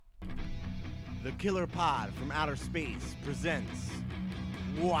The Killer Pod from Outer Space presents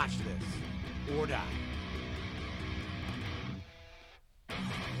Watch This or Die.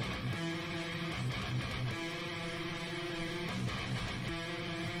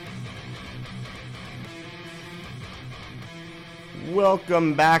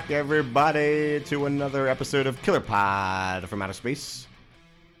 Welcome back, everybody, to another episode of Killer Pod from Outer Space.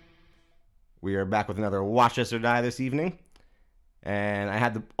 We are back with another Watch This or Die this evening. And I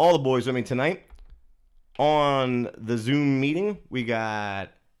had all the boys with me tonight. On the Zoom meeting, we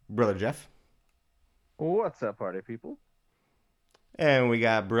got Brother Jeff. What's up, party people? And we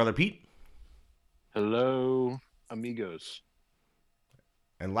got Brother Pete. Hello, amigos.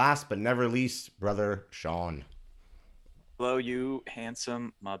 And last but never least, Brother Sean. Hello, you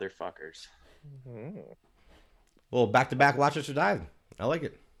handsome motherfuckers. Well, back-to-back Watch This or Die. I like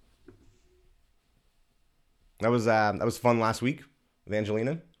it. That was fun last week with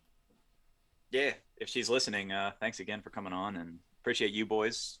Angelina. Yeah, if she's listening, thanks again for coming on, and appreciate you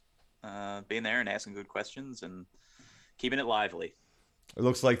boys being there and asking good questions and keeping it lively. It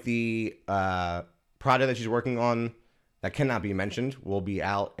looks like the project that she's working on that cannot be mentioned will be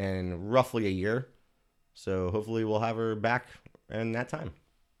out in roughly a year. So hopefully we'll have her back in that time.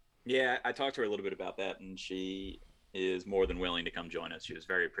 Yeah, I talked to her a little bit about that, and she is more than willing to come join us. She was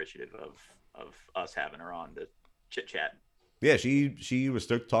very appreciative of us having her on to chit-chat. Yeah, she was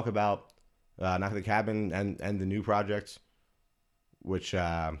stoked to talk about Knock at the Cabin and the new projects, which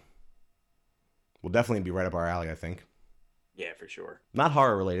will definitely be right up our alley, I think. Yeah, for sure. Not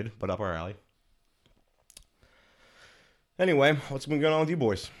horror related, but up our alley. Anyway, what's been going on with you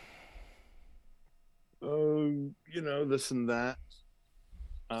boys? This and that.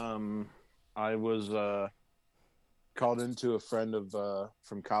 I was called into a friend of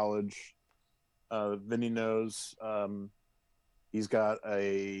from college. Vinny knows. He's got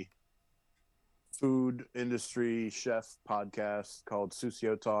a food industry chef podcast called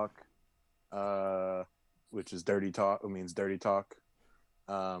Sucio Talk, which is dirty talk. It means dirty talk.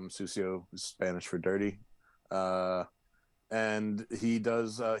 Sucio is Spanish for dirty. And he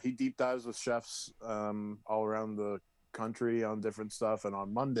does he deep dives with chefs all around the country on different stuff. And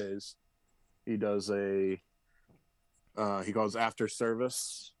on Mondays, he does he goes after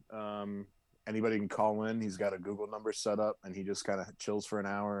service. Anybody can call in. He's got a Google number set up, and he just kind of chills for an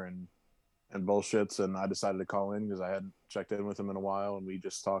hour and bullshits. And I decided to call in because I hadn't checked in with him in a while, and we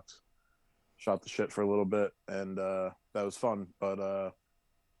just shot the shit for a little bit, and that was fun. But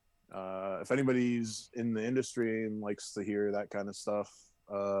if anybody's in the industry and likes to hear that kind of stuff,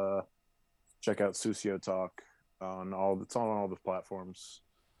 check out Sucio Talk on all the platforms.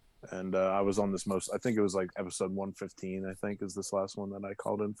 And I was on this I think it was like episode 115, I think is this last one that I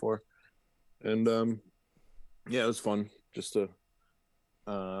called in for. And yeah, it was fun just to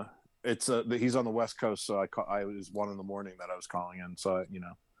he's on the West Coast, so I was 1 a.m. that I was calling in, so I,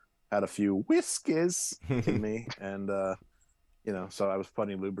 had a few whiskeys in me, and so I was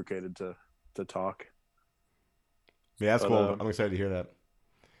plenty lubricated to talk. Yeah, that's cool. I'm excited to hear that.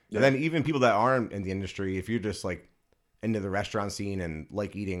 Yeah. And then even people that aren't in the industry, if you're just like into the restaurant scene and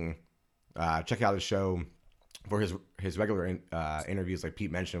like eating, check out his show for his regular interviews, like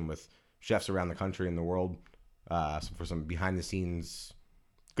Pete mentioned, with chefs around the country and the world, for some behind the scenes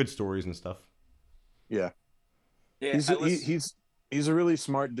good stories and stuff. Yeah, yeah. He's a really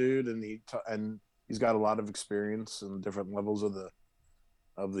smart dude, and he's got a lot of experience in different levels of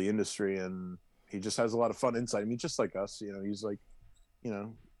the industry, and he just has a lot of fun insight. I mean, just like us, he's like,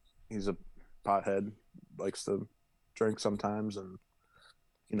 he's a pothead, likes to drink sometimes, and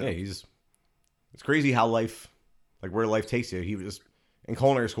yeah, it's crazy how where life takes you. He was in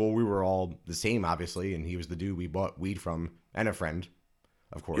culinary school. We were all the same, obviously, and he was the dude we bought weed from, and a friend,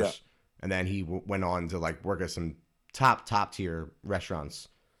 of course. Yeah. And then he went on to work at some top tier restaurants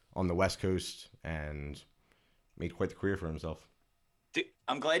on the West Coast and made quite the career for himself. Dude,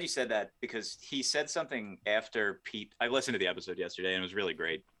 I'm glad you said that, because he said something after Pete. I listened to the episode yesterday, and it was really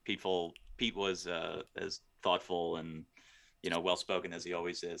great. Pete was as thoughtful and well spoken as he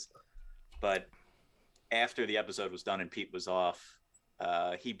always is. But after the episode was done and Pete was off,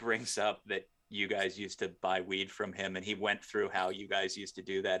 he brings up that you guys used to buy weed from him, and he went through how you guys used to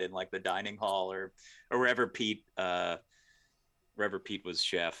do that in the dining hall or wherever Pete was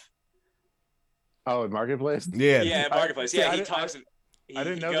chef. Oh, at Marketplace? Yeah, Marketplace. Yeah, he talks. I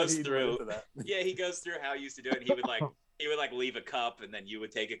didn't know that he goes through that. Yeah, he goes through how he used to do it. And he would leave a cup, and then you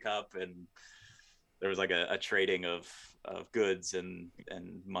would take a cup, and there was a trading of goods and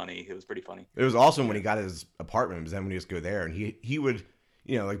money. It was pretty funny. It was awesome when he got his apartment. Then when he just go there, and he would,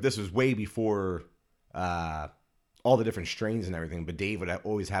 this was way before all the different strains and everything. But Dave would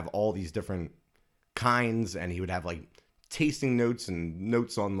always have all these different kinds, and he would have like tasting notes and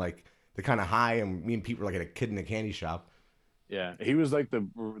notes on like the kind of high. And me and Pete were like a kid in a candy shop. Yeah, he was like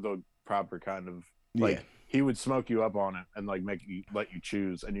the proper kind of like Yeah. he would smoke you up on it and like let you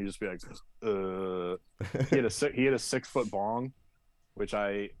choose, and you just be like, He had a 6-foot bong, which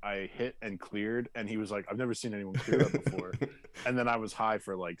I hit and cleared, and he was like, I've never seen anyone clear that before. And then I was high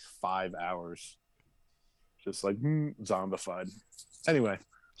for like 5 hours, just like zombified. Anyway,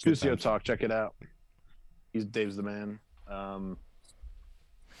 Good Cusio times. Talk, check it out. Dave's the man.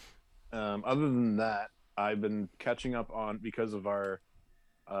 Other than that, I've been catching up on because of our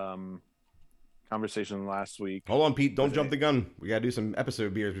conversation last week. Hold on, Pete. Don't With jump it. the gun. We gotta do some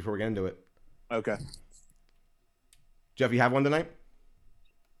episode beers before we get into it. Okay. Jeff, you have one tonight?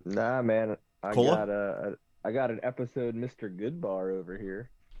 Nah, man. Cola? I got an episode Mr. Goodbar over here.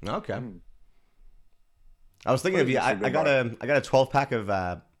 Okay. Mm. I was thinking of you. Where's Mr. I got a 12-pack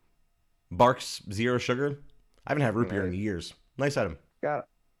of Barks Zero Sugar. I haven't had root beer in years. Nice item.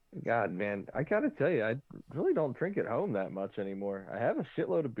 God, man, I gotta tell you, I really don't drink at home that much anymore. I have a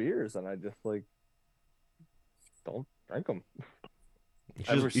shitload of beers, and I just like don't drink them.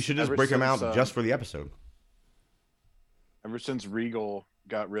 You should just ever break them out since, just for the episode. Ever since Regal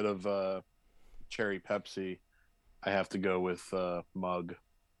got rid of Cherry Pepsi, I have to go with Mug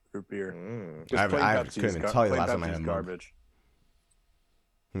root beer. Just plain I Pepsi's couldn't even tell you the plain last time I Pepsi's had Mug. garbage.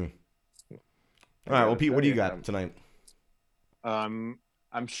 All right, well, Pete, what do you got tonight? I'm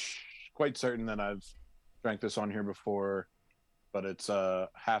quite certain that I've drank this on here before, but it's a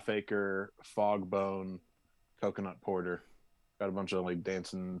Half Acre Fog Bone Coconut Porter. Got a bunch of like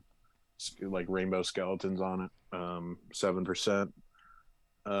dancing, like rainbow skeletons on it. 7%.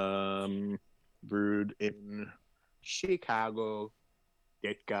 Brewed in Chicago.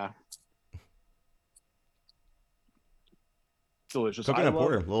 Ditka. Delicious. Coconut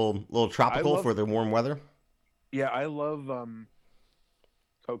porter, little tropical love- for the warm weather. Yeah, I love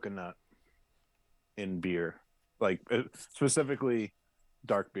coconut in beer, like specifically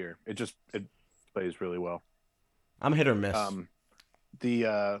dark beer. It plays really well. I'm hit or miss.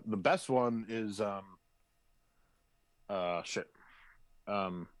 The best one is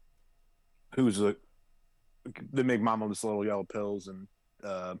who's they make Mama's Little Yellow Pills, and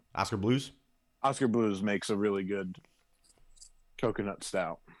Oscar Blues. Oscar Blues makes a really good coconut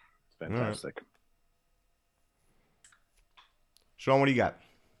stout. Fantastic. Sean, what do you got?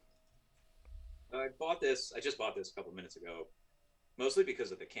 I just bought this a couple minutes ago, mostly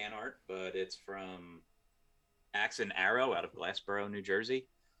because of the can art, but it's from Axe and Arrow out of Glassboro, New Jersey,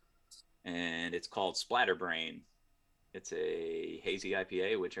 and it's called Splatterbrain. It's a hazy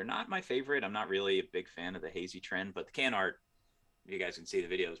IPA, which are not my favorite. I'm not really a big fan of the hazy trend, but the can art, if you guys can see the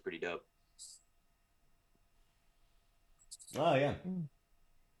video, is pretty dope. Oh yeah.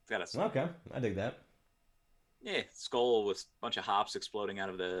 It's got a Okay, I dig that. skull with a bunch of hops exploding out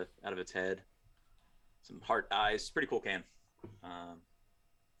of its head. Some heart eyes. Pretty cool can. And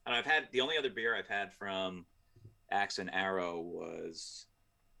I've had the only other beer I've had from Axe and Arrow was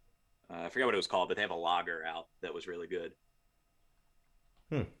I forget what it was called, but they have a lager out that was really good.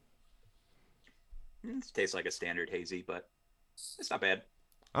 It tastes like a standard hazy, but it's not bad.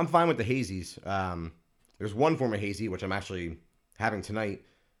 I'm fine with the hazies. There's one form of hazy which I'm actually having tonight,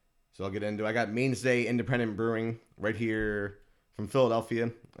 so I'll get into. I got Mainstay Independent Brewing right here from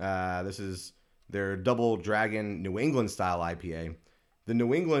Philadelphia. This is their Double Dragon New England style IPA. The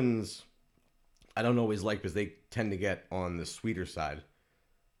New Englands I don't always like because they tend to get on the sweeter side.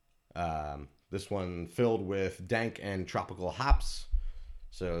 This one filled with dank and tropical hops,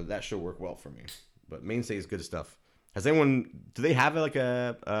 so that should work well for me. But Mainstay is good stuff. Do they have like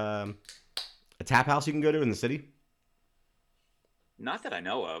a tap house you can go to in the city? Not that I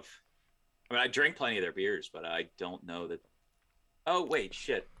know of. I mean, I drink plenty of their beers, but I don't know that. Oh wait,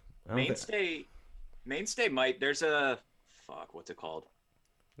 shit. Mainstay might. There's a what's it called?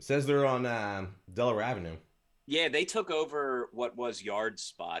 It says they're on Delaware Avenue. Yeah, they took over what was Yard's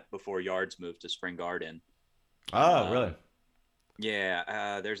spot before Yards moved to Spring Garden. Oh, really?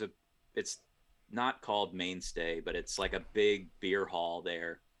 Yeah, it's not called Mainstay, but it's like a big beer hall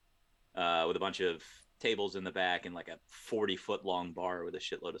there with a bunch of tables in the back and like a 40-foot long bar with a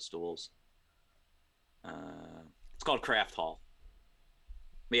shitload of stools. It's called Craft Hall.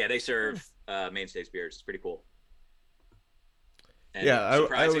 But yeah, they serve Mainstay's beers. It's pretty cool. And Yeah,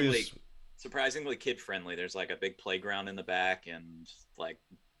 I always... surprisingly kid friendly. There's like a big playground in the back and like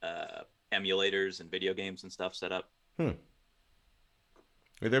emulators and video games and stuff set up.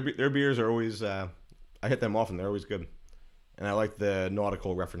 Their beers are always I hit them often. They're always good, and I like the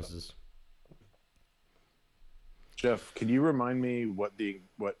nautical references. Jeff, can you remind me what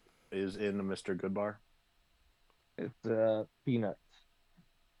is in a Mr. Goodbar? It's peanuts.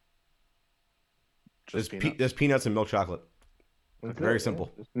 Just peanuts? There's peanuts and milk chocolate. That's Very it, yeah,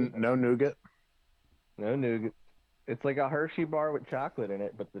 simple. just peanuts. No nougat? No nougat. It's like a Hershey bar with chocolate in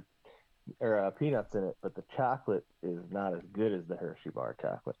it, but peanuts in it, but the chocolate is not as good as the Hershey bar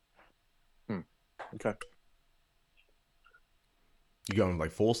chocolate. Okay. You going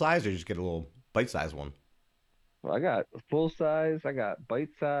like full size, or you just get a little bite size one? Well, I got full size, I got bite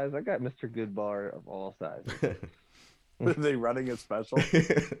size, I got Mr. Goodbar of all sizes. Are they running a special?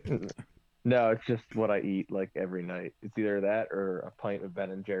 No, it's just what I eat like every night. It's either that or a pint of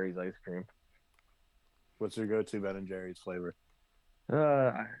Ben and Jerry's ice cream. What's your go-to Ben and Jerry's flavor?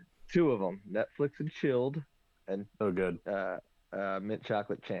 Two of them, Netflix and chilled, and Oh, good. mint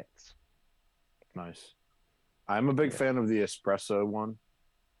chocolate chance. Nice. I'm a big Yeah. fan of the espresso one.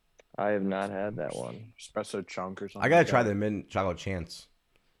 I have not had that one. Espresso chunk or something. I gotta like try that. the mint chocolate chance.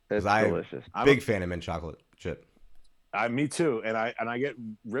 It's I- delicious. I'm Big fan of mint chocolate chip. Me too, and I get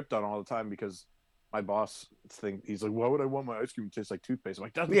ripped on all the time because my boss he's like, "Why would I want my ice cream to taste like toothpaste?" I'm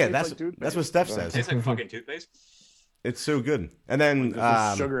like, "Doesn't Yeah, taste that's like toothpaste. that's what Steph Right. says. Tastes like fucking toothpaste. It's so good. And then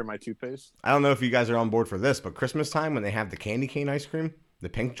There's sugar in my toothpaste. I don't know if you guys are on board for this, but Christmas time when they have the candy cane ice cream, the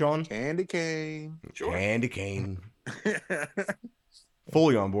pink John, Candy cane. Sure. candy cane,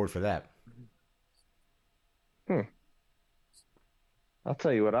 fully on board for that. I'll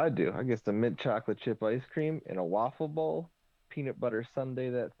tell you what I do. I get some mint chocolate chip ice cream in a waffle bowl, peanut butter sundae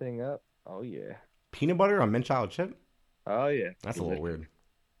that thing up. Oh yeah. Peanut butter on mint chocolate chip? Oh yeah. That's a little weird.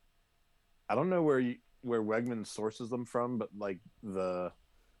 I don't know where Wegmans sources them from, but like the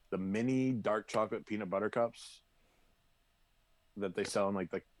mini dark chocolate peanut butter cups that they sell in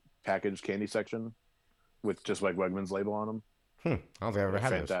like the packaged candy section with just like Wegmans label on them. I don't think I've ever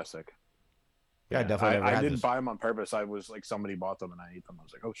had those. Fantastic. Yeah, I definitely never I had didn't this. buy them on purpose. I was like, somebody bought them and I ate them. I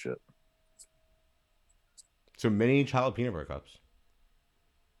was like, oh shit. So mini chocolate peanut butter cups.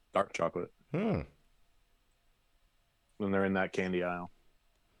 Dark chocolate. Hmm. When they're in that candy aisle.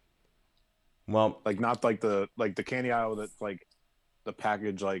 Well, Like not like the candy aisle that's like the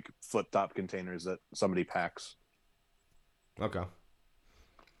package like flip top containers that somebody packs. okay.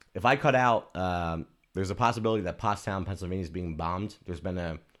 If I cut out, there's a possibility that Pottstown, Pennsylvania is being bombed. There's been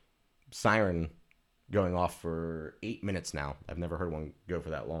a siren going off for 8 minutes now. I've never heard one go for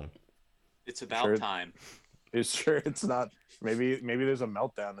that long. It's about Sure. time. Is sure it's not maybe there's a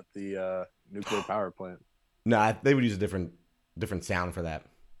meltdown at the nuclear power plant. No, they would use a different sound for that.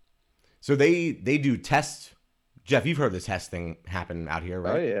 So they do tests. Jeff, you've heard the test thing happen out here,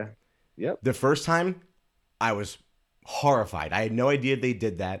 right? Oh yeah. Yep. The first time, I was horrified. I had no idea they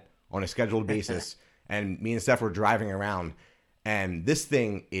did that on a scheduled basis. And me and Steph were driving around, and this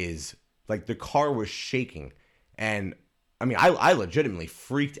thing is like the car was shaking. And I mean, I legitimately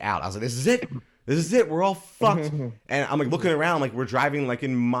freaked out. I was like, "This is it. This is it. We're all fucked." And I'm like looking around, like we're driving like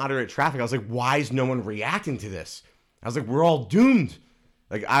in moderate traffic. I was like, "Why is no one reacting to this?" I was like, "We're all doomed."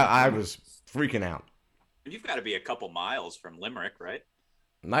 Like I was freaking out. You've got to be a couple miles from Limerick, right?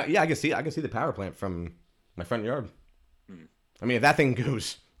 Yeah, I can see the power plant from my front yard. Hmm. I mean, if that thing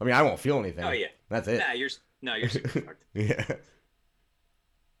goes, I mean, I won't feel anything. Oh yeah. That's it. You're super fucked. Yeah.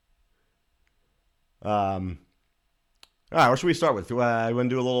 All right, what should we start with? You want to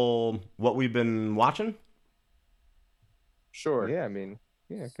do a little what we've been watching? Sure. Yeah, I mean,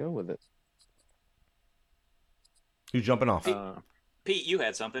 yeah, go with it. Who's jumping off? Pete, you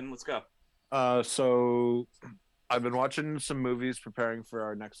had something. Let's go. So I've been watching some movies preparing for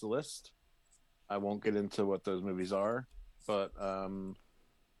our next list. I won't get into what those movies are, but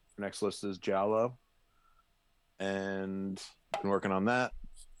next list is Giallo, and been working on that.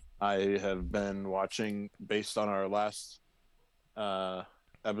 I have been watching, based on our last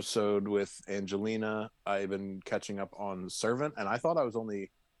episode with Angelina, I've been catching up on Servant, and I thought I was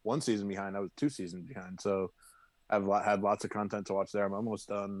only one season behind. I was 2 seasons behind, so I've had lots of content to watch there. I'm almost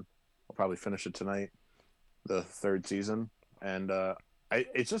done. I'll probably finish it tonight, the 3rd season, and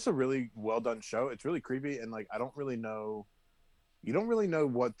it's just a really well done show. It's really creepy, and like you don't really know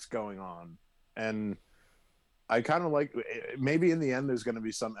what's going on, and I kind of like, maybe in the end there's going to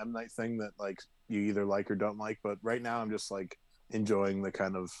be some M. Night thing that like you either like or don't like, but right now I'm just like enjoying the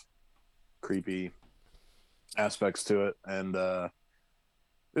kind of creepy aspects to it, and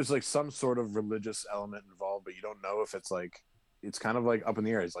there's like some sort of religious element involved, but you don't know if it's like, it's kind of like up in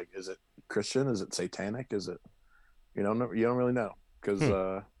the air. It's like, is it Christian? Is it satanic? Is it, you don't really know, because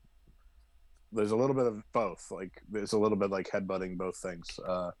there's a little bit of both. Like there's a little bit like headbutting both things.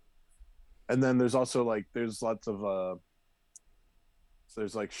 And then there's also like, there's lots of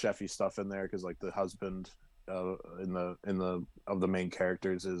there's like chefy stuff in there, because like the husband in the of the main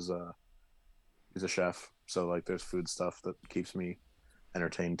characters is he's a chef. So like there's food stuff that keeps me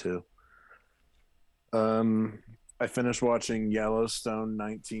entertained too. I finished watching Yellowstone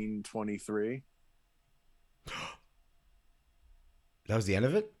 1923. That was the end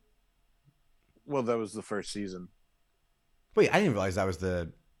of it? Well, that was the first season. Wait, I didn't realize that was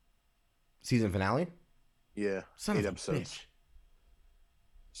the season finale. Yeah, Son 8 of a episodes. bitch.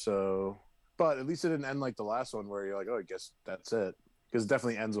 So, but at least it didn't end like the last one where you're like, oh, I guess that's it. Because it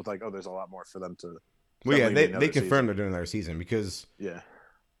definitely ends with like, oh, there's a lot more for them to. Well, yeah, definitely be they another confirmed season. they're doing another season because Yeah,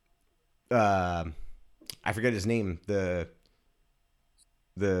 I forget his name. The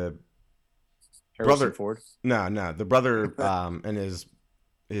Harrison Brother- Ford, the brother and his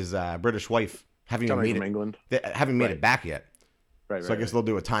British wife haven't even coming made from it. England. They haven't made Right. it back yet. Right, So I guess they'll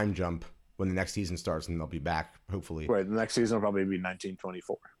do a time jump when the next season starts, and they'll be back hopefully. right. The next season will probably be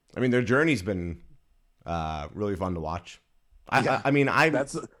 1924. I mean, their journey's been really fun to watch. Yeah. I mean,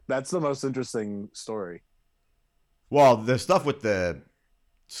 That's the most interesting story. well, the stuff with the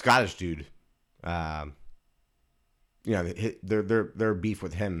Scottish dude, their beef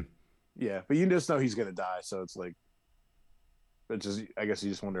with him. Yeah, but you just know he's gonna die, so it's like, it's just I guess you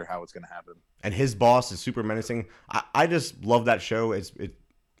just wonder how it's gonna happen. And his boss is super menacing. I just love that show.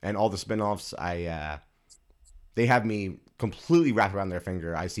 And all the spinoffs. They have me completely wrapped around their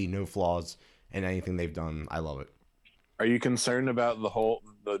finger. I see no flaws in anything they've done. I love it. Are you concerned about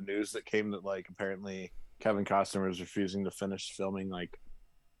the news that came that like apparently Kevin Costner was refusing to finish filming like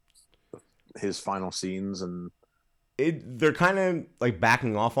his final scenes and They're kind of like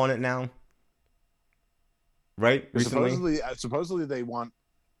backing off on it now, right? Recently, supposedly they want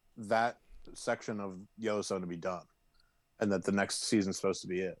that section of Yellowstone to be done, and that the next season's supposed to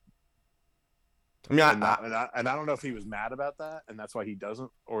be it. I mean, And I don't know if he was mad about that, and that's why he doesn't,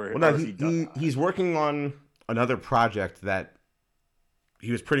 or, well, no, or if he does. he's working on another project that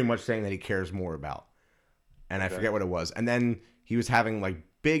he was pretty much saying that he cares more about, and I Okay. forget what it was. And then he was having like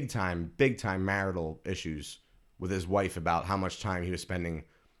big time marital issues with his wife about how much time he was spending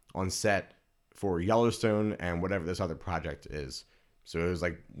on set for Yellowstone and whatever this other project is. So it was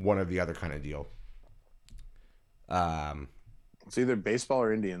like one or the other kind of deal. It's either baseball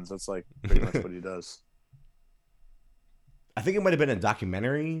or Indians. That's like pretty much what he does. I think it might have been a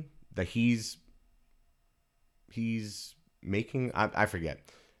documentary that he's making. I forget.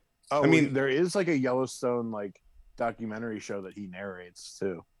 Oh, I mean- there is like a Yellowstone like documentary show that he narrates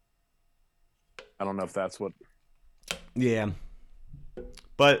too. I don't know if that's what. Yeah,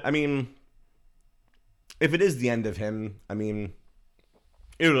 but I mean, if it is the end of him, I mean,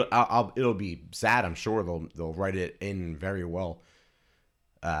 it'll be sad. I'm sure they'll write it in very well.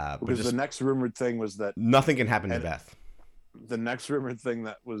 But Because just the next rumored thing was that nothing can happen to and- Beth. the next rumored thing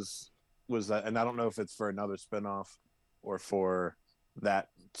that was that, and I don't know if it's for another spinoff or for that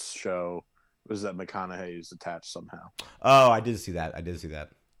show, was that McConaughey is attached somehow. Oh, I did see that.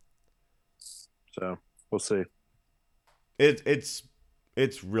 So we'll see.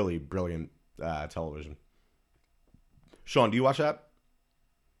 It's really brilliant television. Sean, do you watch that?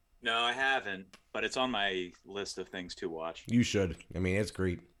 No, I haven't, but it's on my list of things to watch. You should. I mean, it's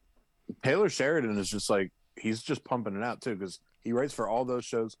great. Taylor Sheridan is just like, he's just pumping it out too, because he writes for all those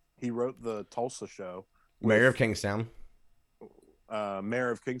shows. He wrote the Tulsa show, Mayor of Kingstown. Mayor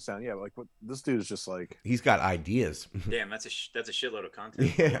of Kingstown. Yeah, like what this dude is just like, He's got ideas, Damn, that's a shitload of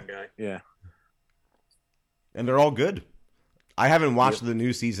content. Yeah. One guy. yeah. and they're all good. I haven't watched the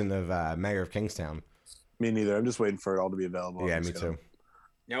new season of Mayor of Kingstown. Me neither. I'm just waiting for it all to be available. Yeah, I'm me just gonna- too.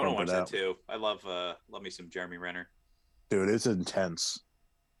 Yeah, I want to Pump watch it that out. too. I love me some Jeremy Renner. Dude, it's intense.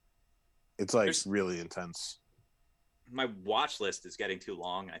 It's like There's- really intense. My watch list is getting too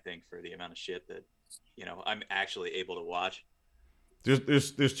long, I think, for the amount of shit that I'm actually able to watch.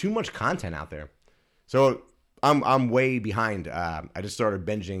 There's too much content out there, so I'm way behind. I just started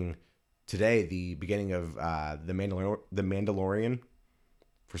binging today the beginning of the Mandalorian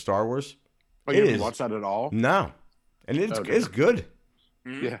for Star Wars. Oh, It you haven't is. watched that at all? No, and Okay. it's good.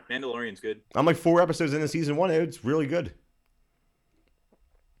 Mhm. Yeah. Mandalorian's good. I'm like 4 episodes into season 1. It's really good.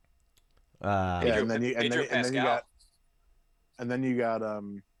 Yeah, Pedro- and then you Pedro Pascal. got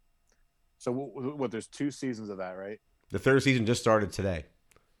so what there's 2 seasons of that, right? The 3rd season just started today.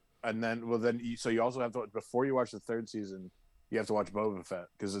 And then so you also have to, before you watch the 3rd season, you have to watch Boba Fett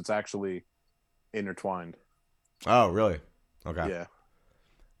because it's actually intertwined. Oh, really? Okay. Yeah.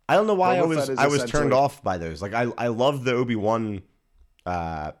 I don't know why Boba Fett is I was turned essentially- off by those. Like I love the Obi-Wan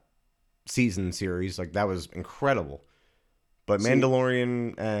season series. Like that was incredible. But See-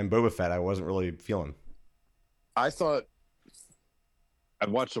 Mandalorian and Boba Fett I wasn't really feeling. I thought I've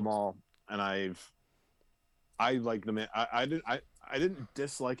watched them all and I've I like the man. I didn't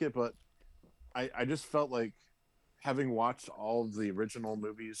dislike it, but I just felt like having watched all of the original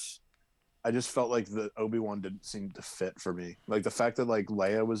movies, I just felt like the Obi-Wan didn't seem to fit for me. Like the fact that like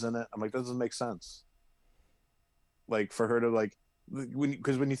Leia was in it, I'm like that doesn't make sense. Like for her to like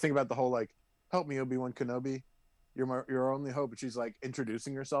because when you think about the whole like help me Obi-Wan Kenobi, you're your only hope, and she's like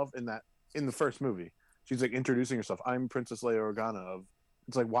introducing herself in the first movie. She's like introducing herself. I'm Princess Leia Organa of.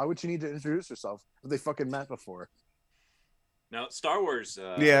 It's like why would she need to introduce herself if they fucking met before? No, Star Wars.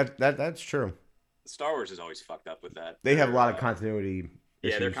 Yeah, that's true. Star Wars is always fucked up with that. They have a lot of continuity.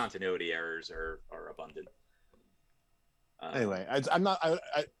 Yeah, their issues. continuity errors are abundant. Anyway, I'm not.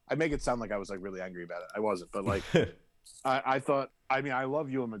 I make it sound like I was like really angry about it. I wasn't, but like I thought. I mean, I love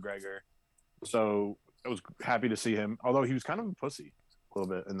Ewan McGregor, so I was happy to see him. Although he was kind of a pussy a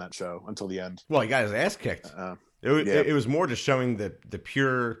little bit in that show until the end. Well, he got his ass kicked. It was more just showing the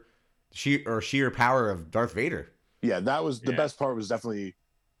pure sheer power of Darth Vader. Yeah, that was the best part. Was definitely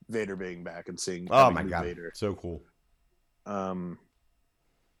Vader being back and seeing. Oh my god, Vader. So cool.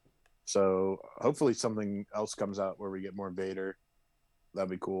 So hopefully something else comes out where we get more Vader.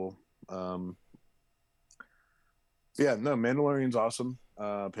 That'd be cool. Yeah, no, Mandalorian's awesome.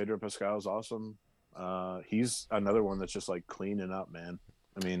 Pedro Pascal's awesome. He's another one that's just like cleaning up, man.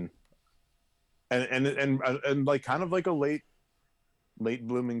 I mean, and like kind of like a late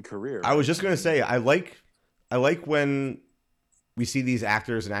blooming career. I was just gonna say I like when we see these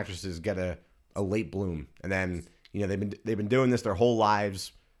actors and actresses get a late bloom, and then they've been doing this their whole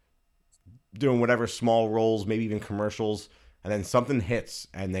lives, doing whatever small roles, maybe even commercials, and then something hits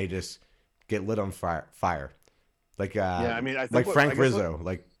and they just get lit on fire. Like I mean, I think like Frank Rizzo,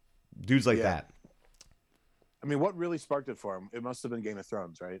 like dudes like that. I mean, what really sparked it for him? It must have been Game of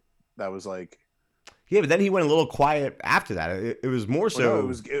Thrones, right? That was like. Yeah, but then he went a little quiet after that. It was more so. Well, no,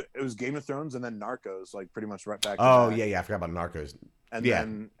 it was Game of Thrones and then Narcos, like pretty much right back. Oh yeah, I forgot about Narcos. And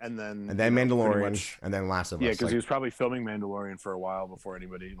then Mandalorian, and then Last of Us. Yeah, because he was probably filming Mandalorian for a while before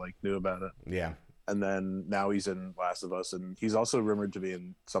anybody like knew about it. Yeah. And then now he's in Last of Us, and he's also rumored to be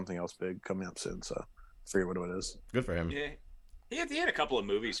in something else big coming up soon. So I forget what it is. Good for him. Yeah, he had a couple of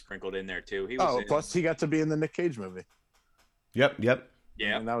movies sprinkled in there too. Plus he got to be in the Nick Cage movie. Yep.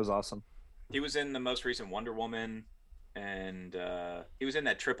 Yeah, and that was awesome. He was in the most recent Wonder Woman, and he was in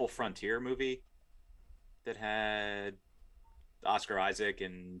that Triple Frontier movie that had Oscar Isaac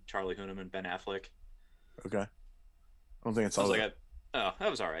and Charlie Hunnam and Ben Affleck. Okay. I don't think it's all that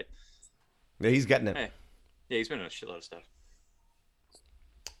was all right. Yeah, he's getting it. Hey. Yeah, he's been in a shitload of stuff.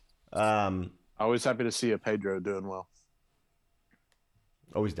 Always happy to see a Pedro doing well.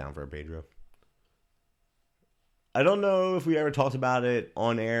 Always down for a Pedro. I don't know if we ever talked about it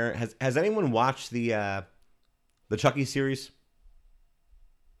on air. Has anyone watched the Chucky series?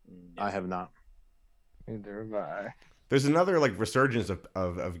 I have not. Neither have I. There's another like resurgence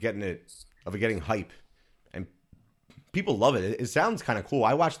of getting hype, and people love it. It sounds kind of cool.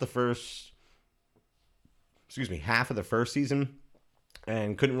 I watched half of the first season,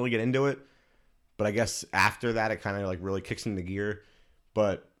 and couldn't really get into it. But I guess after that, it kind of like really kicks into gear.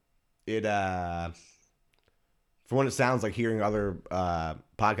 But it, from what it sounds like, hearing other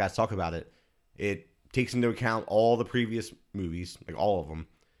podcasts talk about it, it takes into account all the previous movies, like all of them.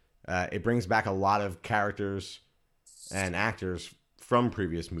 It brings back a lot of characters and actors from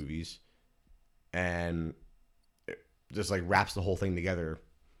previous movies, and it just like wraps the whole thing together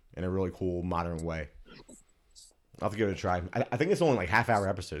in a really cool modern way. I'll have to give it a try. I think it's only like half-hour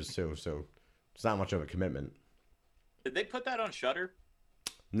episodes too, so it's not much of a commitment. Did they put that on Shudder?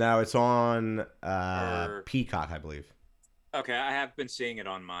 No, it's on Peacock, I believe. Okay, I have been seeing it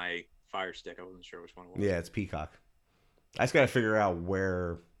on my Fire Stick. I wasn't sure which one it was. Yeah, it's Peacock. I just got to figure out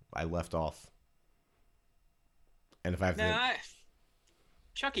where I left off. And if I have to...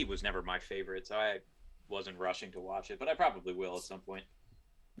 Chucky was never my favorite, so I wasn't rushing to watch it, but I probably will at some point.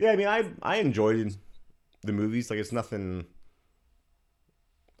 Yeah, I mean, I enjoyed the movies. Like, it's nothing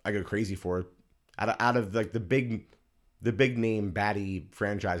I go crazy for. Out of like the big name baddie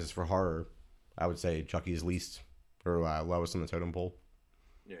franchises for horror, I would say Chucky's least or lowest on the totem pole.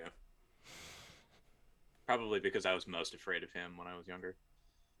 Yeah. Probably because I was most afraid of him when I was younger.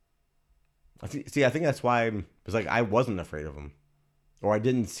 I think that's why it's like I wasn't afraid of him, or I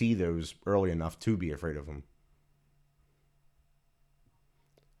didn't see those early enough to be afraid of him.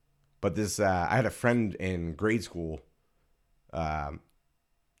 But this, I had a friend in grade school,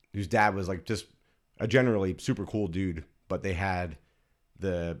 whose dad was like just a generally super cool dude, but they had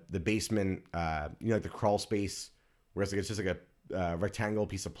the basement, like the crawl space, where it's just like a rectangle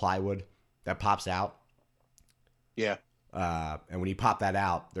piece of plywood that pops out. Yeah. And when he popped that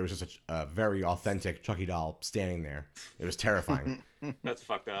out, there was just a very authentic Chucky doll standing there. It was terrifying. That's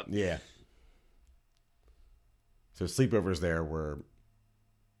fucked up. Yeah. So sleepovers there were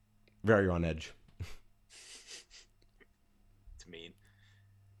very on edge. It's mean.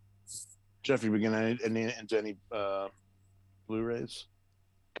 Jeff, you been into any Blu-rays?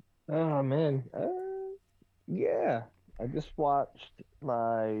 Oh man, yeah. I just watched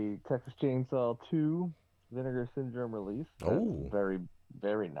my Texas Chainsaw 2 Vinegar Syndrome release. That's Oh. very,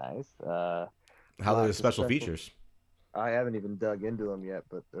 very nice. How are Lots the of special features? I haven't even dug into them yet,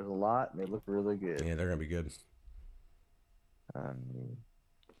 but there's a lot, and they look really good. Yeah, they're gonna be good. What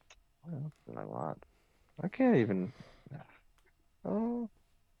else did I watch? I can't even. Oh,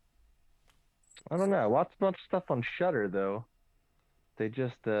 I don't know. I watched a bunch of stuff on Shudder though. They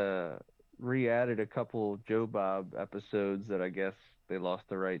just re-added a couple Joe Bob episodes that I guess they lost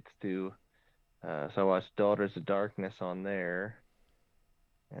the rights to. So I watched Daughters of Darkness on there,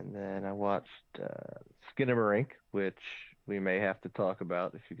 and then I watched Skinamarink, which we may have to talk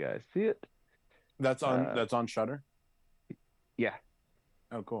about if you guys see it. That's on Shudder. Yeah.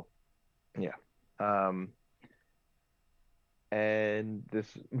 Oh, cool. And this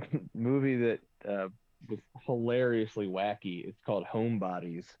movie that was hilariously wacky. It's called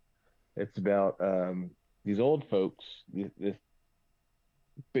Homebodies. It's about these old folks. This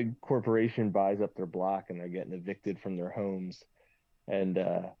big corporation buys up their block, and they're getting evicted from their homes, and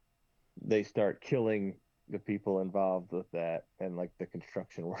they start killing the people involved with that, and like the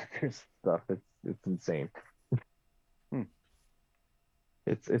construction workers stuff. It's insane.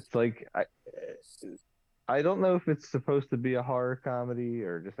 It's like I don't know if it's supposed to be a horror comedy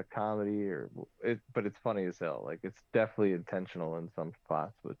or just a comedy but it's funny as hell. Like it's definitely intentional in some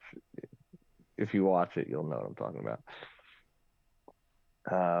spots, which if you watch it, you'll know what I'm talking about.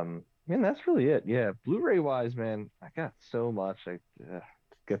 Man, that's really it. Yeah, Blu-ray wise, man, I got so much. I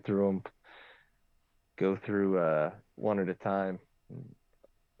get through them, go through one at a time, and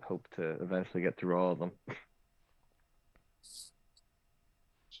hope to eventually get through all of them.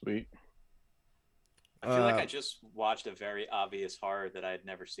 Sweet. I feel like I just watched a very obvious horror that I had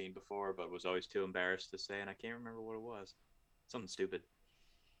never seen before, but was always too embarrassed to say, and I can't remember what it was. Something stupid.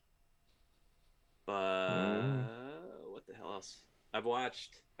 But what the hell else? I've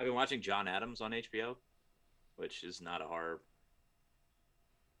been watching John Adams on HBO, which is not a horror.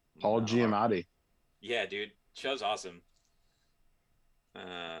 Paul Giamatti. Yeah, dude, show's awesome.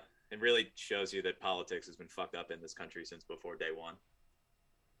 It really shows you that politics has been fucked up in this country since before day one.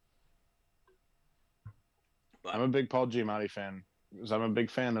 But I'm a big Paul Giamatti fan because I'm a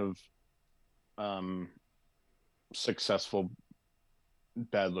big fan of successful,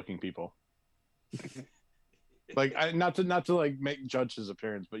 bad-looking people. Like, not to like judge his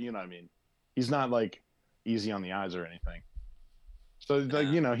appearance, but you know what I mean. He's not like easy on the eyes or anything. So like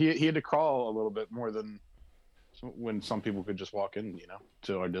he had to crawl a little bit more than when some people could just walk in,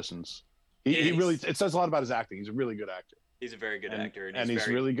 to auditions. He really, it says a lot about his acting. He's a really good actor. He's a very good actor, and he's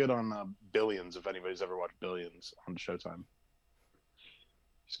really good on Billions. If anybody's ever watched Billions on Showtime,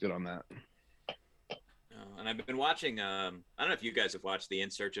 he's good on that. And I've been watching. I don't know if you guys have watched the In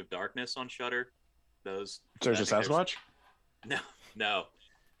Search of Darkness on Shudder. Those Search of Sasquatch? No.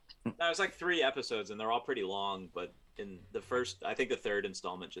 That was like 3 episodes, and they're all pretty long. But in the first, I think the 3rd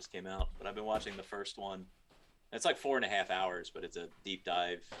installment just came out. But I've been watching the first one. It's like 4.5 hours, but it's a deep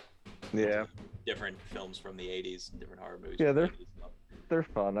dive. Yeah. Different films from the 80s, different horror movies. Yeah, they're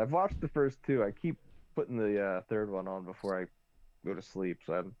fun. I've watched the first 2. I keep putting the 3rd one on before I go to sleep,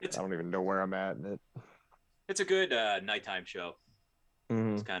 so I don't even know where I'm at in it. It's a good nighttime show.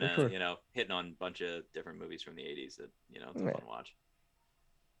 Mm-hmm. It's kind of, hitting on a bunch of different movies from the 80s that, it's a fun watch.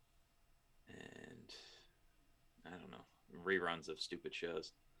 And I don't know, reruns of stupid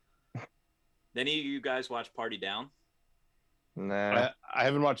shows. Did any of you guys watch Party Down? Nah. I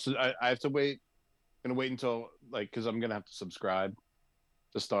haven't watched it. I have to wait. I'm going to wait until, because I'm going to have to subscribe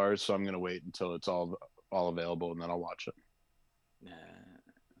to Starz, so I'm going to wait until it's all available, and then I'll watch it.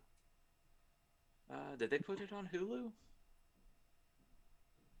 Did they put it on Hulu?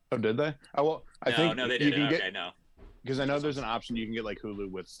 Oh, did they? I think no, they you didn't. can Okay, no. Because I know there's an option you can get like Hulu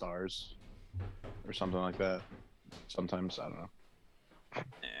with Starz or something like that. Sometimes, I don't know.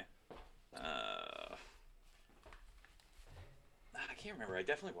 I can't remember. I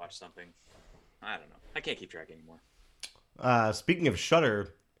definitely watched something. I don't know. I can't keep track anymore. Speaking of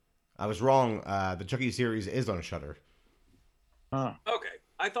Shudder, I was wrong. The Chucky series is on Shudder. Huh. Okay,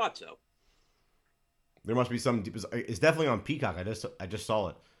 I thought so. There must be some. It's definitely on Peacock. I just saw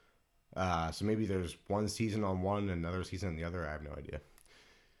it. So maybe there's one season on one and another season on the other. I have no idea.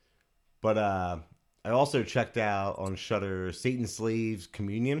 But I also checked out on Shudder Satan's Slaves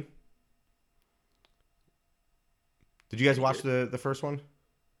Communion. Did you guys watch the first one?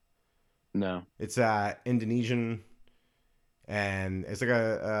 No. It's Indonesian, and it's like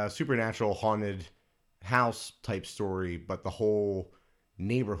a supernatural haunted house type story, but the whole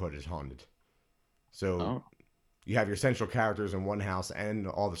neighborhood is haunted. So Oh. you have your central characters in one house, and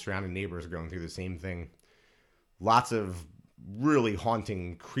all the surrounding neighbors are going through the same thing. Lots of really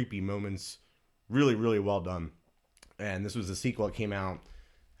haunting, creepy moments. Really, really well done. And this was the sequel that came out,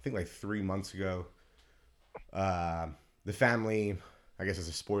 I think, like 3 months ago. The family, I guess it's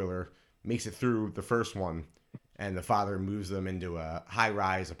a spoiler, makes it through the first one, and the father moves them into a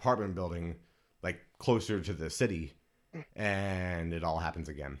high-rise apartment building, like closer to the city, and it all happens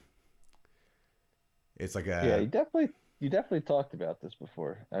again. It's like Yeah, a you definitely talked about this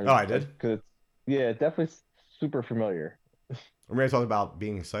before. I did? Cause yeah, definitely super familiar. We're going to talk about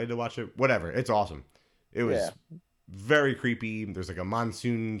being excited to watch it. Whatever, it's awesome. It was Yeah. very creepy. There's like a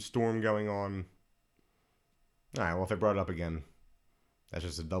monsoon storm going on. All right, well, if I brought it up again, that's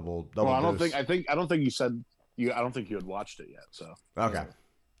just a double. Well, I don't dose. think I don't think you said you. I don't think you had watched it yet. So Okay.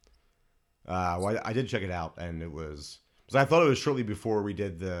 Well, I did check it out, and it was because I thought it was shortly before we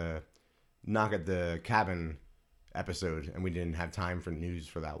did the Knock at the Cabin episode, and we didn't have time for news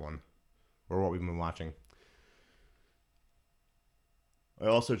for that one or what we've been watching. I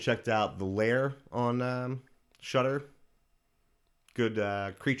also checked out The Lair on Shudder. Good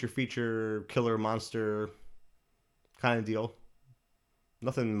creature feature, killer monster kind of deal.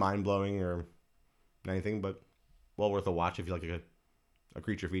 Nothing mind blowing or anything, but well worth a watch if you like a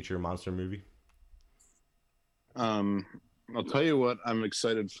creature feature monster movie. I'll tell you what I'm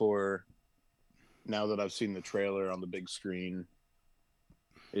excited for now that I've seen the trailer on the big screen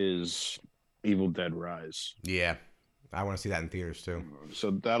is Evil Dead Rise. Yeah, I want to see that in theaters too.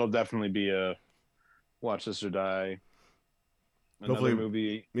 So that'll definitely be a watch this or die. Another Hopefully-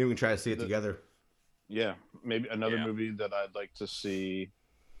 movie. Maybe we can try to see it The- together. Yeah, maybe another Yeah. movie that I'd like to see.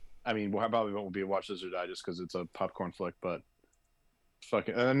 I mean, well, probably won't be a watch this or die just because it's a popcorn flick, but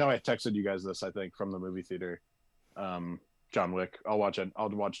fucking. I know I texted you guys this, I think, from the movie theater. John Wick. I'll watch it. I'll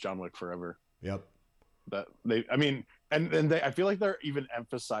watch John Wick forever. Yep. That they, I mean, and they, I feel like they're even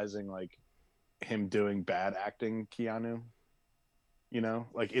emphasizing like him doing bad acting, Keanu. You know,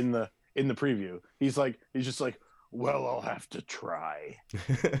 like in the preview, he's just like, well, I'll have to try.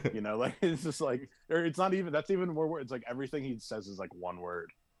 You know, like it's just like, or it's not even. That's even more words. It's like everything he says is like one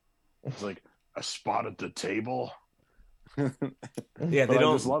word. It's like a spot at the table. Yeah, But they I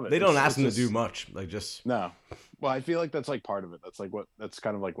don't. just love it. They don't It's- ask them it's to do just- much. Like just No, well, I feel like that's like part of it. That's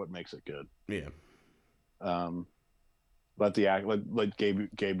kind of like what makes it good. yeah. Let the act let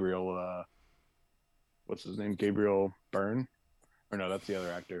Gabriel what's his name, Gabriel Byrne, or no, that's the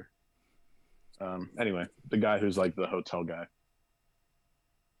other actor. Anyway, the guy who's like the hotel guy,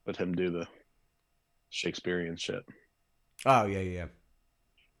 let him do the Shakespearean shit. Oh yeah.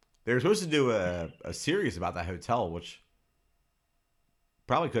 They were supposed to do a series about that hotel, which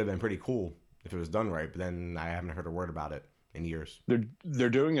probably could have been pretty cool if it was done right. But then I haven't heard a word about it in years. They're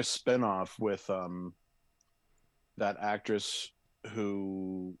doing a spinoff with that actress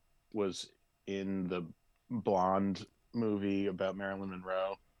who was in the Blonde movie about Marilyn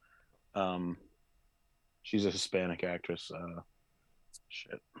Monroe. She's a Hispanic actress.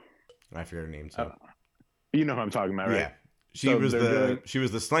 Shit, I forget her name too. you know who I'm talking about, right? Yeah, she So was they're she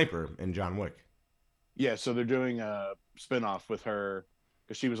was the sniper in John Wick. Yeah, so they're doing a spinoff with her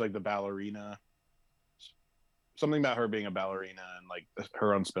because she was like the ballerina. Something about her being a ballerina and like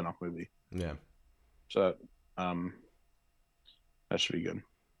her own spinoff movie. Yeah. So that should be good.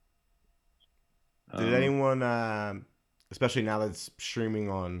 Did anyone, especially now that it's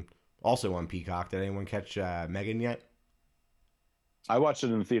streaming also on Peacock, did anyone catch Megan yet? I watched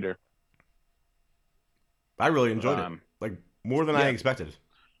it in the theater. I really enjoyed it, like more than I yeah. expected.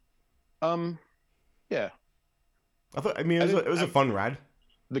 Yeah, I mean, it was a fun ride.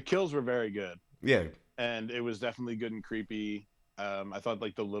 the kills were very good, Yeah, and it was definitely good and creepy. I thought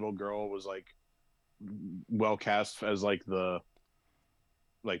like the little girl was like well cast as like the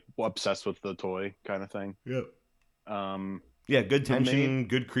obsessed with the toy kind of thing. Yep. Um, Yeah, good The tension, main-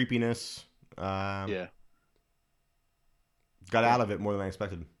 good creepiness. yeah. Got out of it more than I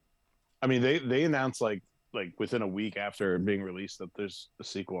expected. I mean, they announced like within a week after being released that there's a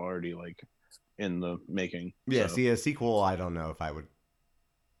sequel already like in the making. Yeah, So, see, a sequel, I don't know if I would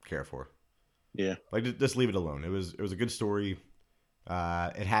care for. yeah, Like, just leave it alone. It was a good story.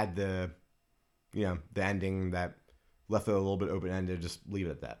 It had the ending that left it a little bit open ended. Just leave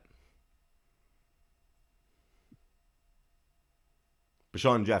it at that. But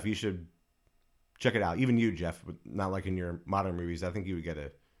Sean and Jeff, you should check it out. Even you, Jeff, but not like in your modern movies. I think you would get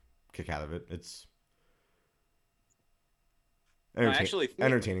a kick out of it. It's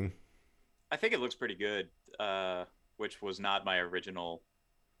entertaining. I think it looks pretty good, which was not my original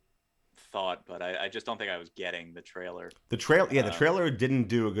thought, but I just don't think I was getting the trailer. The trailer didn't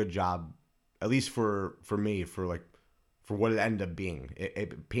do a good job, at least for me, for what it ended up being.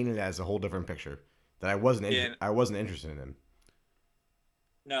 It painted it as a whole different picture that I wasn't interested in.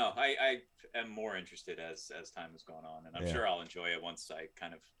 No, I am more interested as time has gone on, and I'm sure I'll enjoy it once I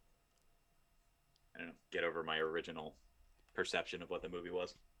kind of, I don't know, get over my original perception of what the movie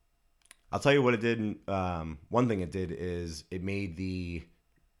was. I'll tell you what it did. One thing it did is it made the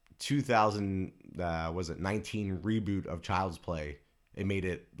 2019 reboot of Child's Play. It made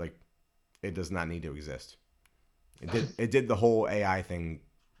it like it does not need to exist. It did the whole AI thing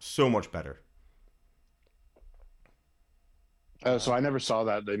so much better. So I never saw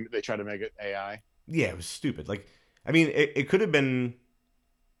that. They tried to make it AI. Yeah, it was stupid. Like, I mean, it could have been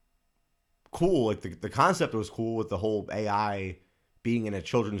cool. Like the concept was cool with the whole AI being in a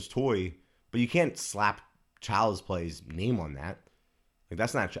children's toy, but you can't slap Child's Play's name on that. Like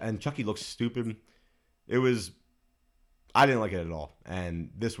that's not. And Chucky looks stupid. It was. I didn't like it at all. And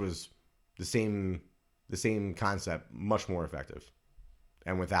this was the same concept, much more effective,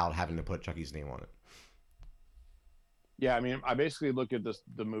 and without having to put Chucky's name on it. Yeah, I mean, I basically looked at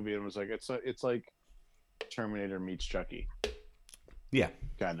the movie and was like, it's like Terminator meets Chucky. Yeah,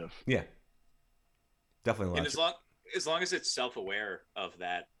 kind of. Yeah, definitely. And as long as it's self-aware of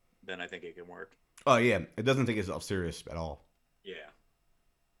that, then I think it can work. Oh yeah, it doesn't take itself serious at all. Yeah,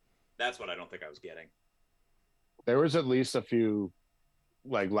 that's what I don't think I was getting. There was at least a few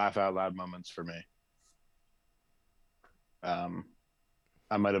like laugh out loud moments for me. I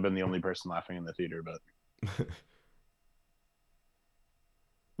might have been the only person laughing in the theater, but.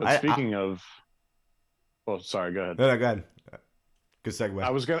 But speaking of, well, sorry, go ahead. No, go ahead. Good segue.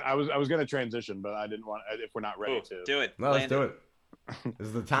 I was gonna transition, but I didn't want if we're not ready to do it. No, let's do it. This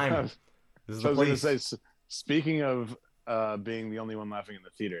is the time. This is the place. I was gonna say, speaking of being the only one laughing in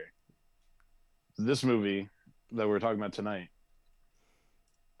the theater, this movie that we're talking about tonight,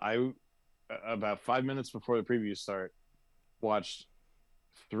 I about 5 minutes before the previews start, watched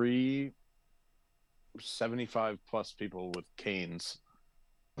 3 75+ people with canes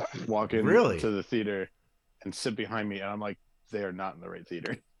walk in to the theater and sit behind me, and I'm like, they are not in the right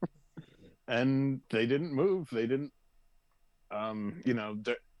theater. And they didn't move. They didn't during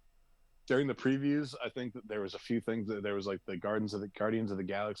the previews, I think that there was a few things that there was like the Guardians of the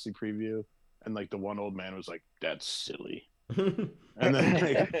Galaxy preview, and like the one old man was like, that's silly. And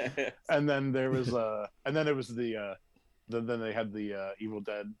then there was and then it was then they had the Evil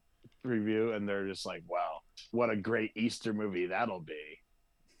Dead preview, and they're just like, wow, what a great Easter movie that'll be.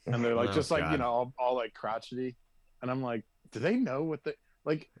 And they're like, all like crotchety, and I'm like, do they know what they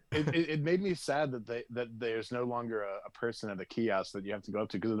like? It made me sad that there's no longer a person at a kiosk that you have to go up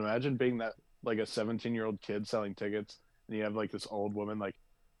to, because imagine being that like a 17-year-old kid selling tickets, and you have like this old woman like,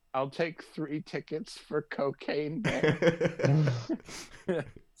 I'll take 3 tickets for Cocaine Bear.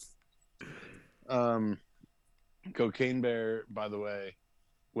 Cocaine Bear, by the way,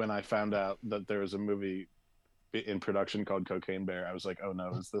 when I found out that there was a movie in production called Cocaine Bear, I was like, oh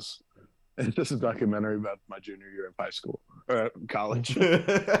no, is this a documentary about my junior year of high school or college?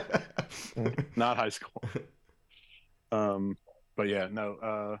 Not high school. But yeah,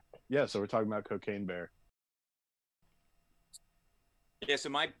 no, so we're talking about Cocaine Bear. Yeah, so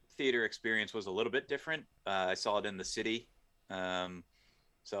my theater experience was a little bit different. I saw it in the city,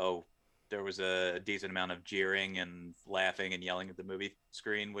 so there was a decent amount of jeering and laughing and yelling at the movie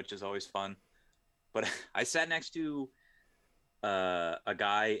screen, which is always fun. But I sat next to a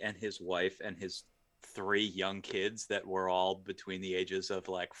guy and his wife and his 3 young kids that were all between the ages of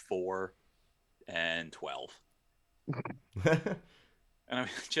like 4 and 12. And I'm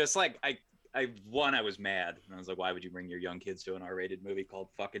just like, I was mad. And I was like, why would you bring your young kids to an R-rated movie called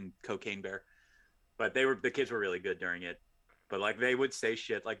fucking Cocaine Bear? But the kids were really good during it. But like they would say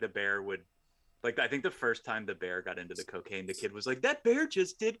shit like the bear would, like I think the first time the bear got into the cocaine, the kid was like, that bear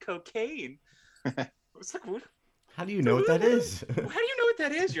just did cocaine. I was like, what? How do you know what that is? How do you know what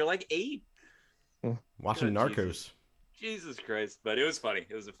that is? You're like 8. Watching Narcos. Jesus Christ. But it was funny.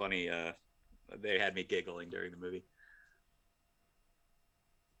 It was a funny, they had me giggling during the movie.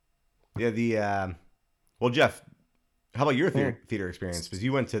 Yeah, well, Jeff, how about your theater experience? Because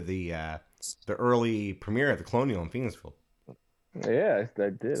you went to the early premiere at the Colonial in Phoenixville. Yeah, I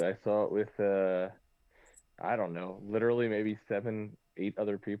did. I saw it with, I don't know, literally maybe 7, 8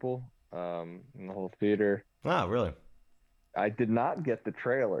 other people in the whole theater. Oh, really? I did not get the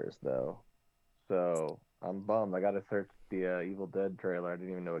trailers, though. so I'm bummed. I got to search the Evil Dead trailer. I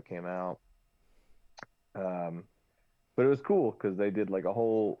didn't even know it came out. But it was cool because they did like a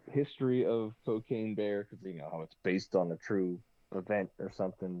whole history of Cocaine Bear because you know how it's based on a true event or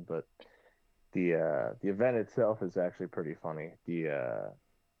something. But the event itself is actually pretty funny.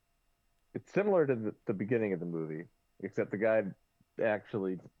 It's similar to the beginning of the movie, except the guy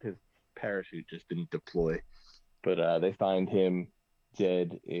actually his parachute just didn't deploy. But they find him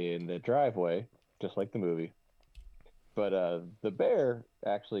dead in the driveway, just like the movie. But the bear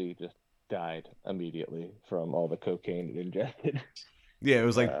actually just died immediately from all the cocaine it ingested. Yeah, it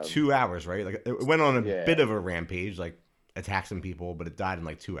was like 2 hours, right? Like it went on a Yeah. bit of a rampage, like attacked some people, but it died in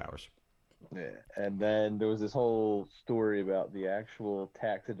like 2 hours. Yeah. And then there was this whole story about the actual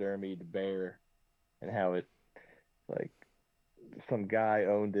taxidermied bear and how it, like, some guy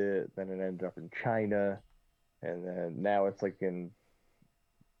owned it, then it ended up in China, and then now it's like in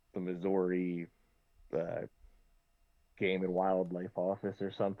the Missouri Game and Wildlife Office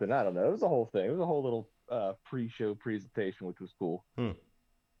or something. I don't know. It was a whole thing. It was a whole little pre-show presentation, which was cool.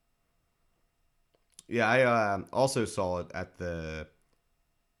 Yeah, I also saw it at the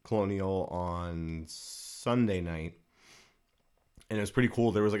Colonial on Sunday night, and it was pretty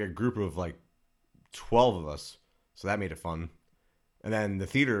cool. There was like a group of like 12 of us, so that made it fun. And then the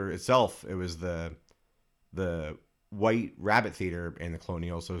theater itself, it was the White Rabbit Theater in the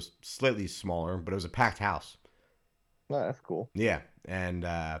Colonial, so it was slightly smaller, but it was a packed house. Oh, that's cool. Yeah, and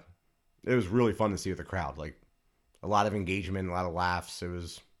it was really fun to see with the crowd. Like a lot of engagement, a lot of laughs. It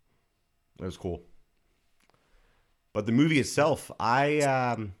was cool. But the movie itself,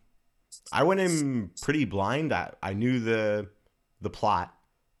 I went in pretty blind. I knew the plot,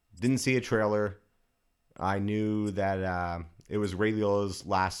 didn't see a trailer. I knew that it was Ray Liotta's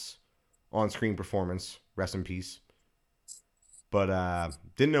last on-screen performance. Rest in peace. But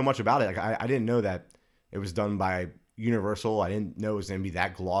didn't know much about it. Like I didn't know that it was done by Universal. I didn't know it was going to be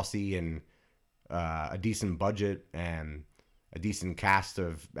that glossy and a decent budget and a decent cast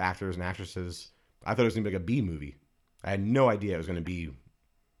of actors and actresses. I thought it was going to be like a B movie. I had no idea it was going to be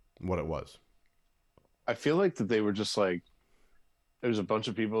what it was. I feel like that they were just like, there's a bunch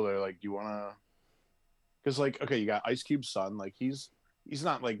of people that are like, you want to, because like, okay, you got Ice Cube's son, like he's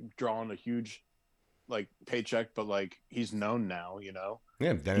not like drawing a huge like paycheck, but like he's known now, you know.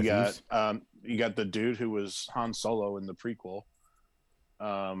 Yeah, Dennis Hughes. You got the dude who was Han Solo in the prequel,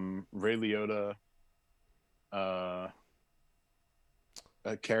 Ray Liotta, a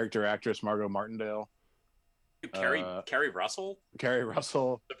character actress Margot Martindale. Carrie Russell? Carrie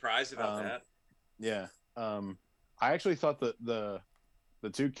Russell. Surprised about that. Yeah. I actually thought that the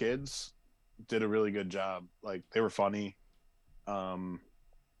two kids did a really good job. Like they were funny. And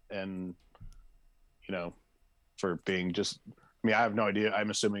you know, for being just I mean, I have no idea. I'm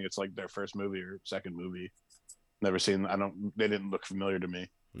assuming it's like their first movie or second movie. Never seen they didn't look familiar to me.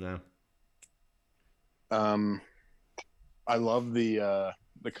 No. I love the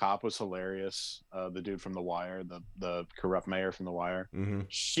cop was hilarious. The dude from The Wire, the corrupt mayor from The Wire. Mm-hmm.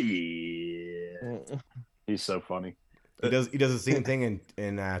 Shit. He's so funny. He does the same thing in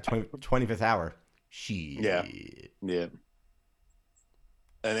 25th Hour. Shit. Yeah.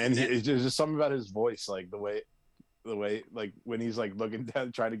 And it's just something about his voice, like the way like when he's like looking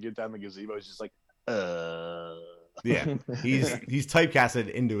down trying to get down the gazebo, he's just like Yeah. He's typecasted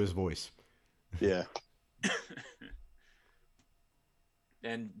into his voice. Yeah.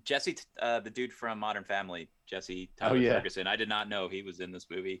 And Jesse, the dude from Modern Family, Jesse Tyler Ferguson. I did not know he was in this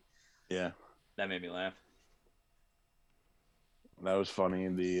movie. Yeah. That made me laugh. That was funny.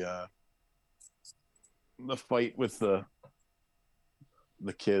 The fight with the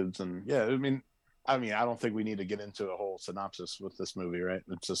kids and yeah, I mean, I don't think we need to get into a whole synopsis with this movie, right?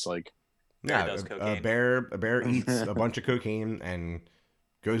 It's just like a bear eats a bunch of cocaine and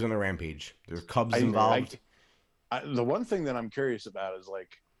goes on a rampage. There's cubs involved. The one thing that I'm curious about is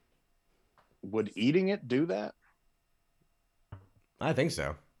like, would eating it do that? I think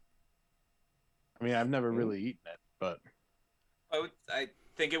so. I mean, I've never really eaten it, but I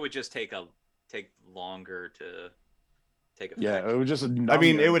think it would just take longer to take effect. Yeah, it would just. I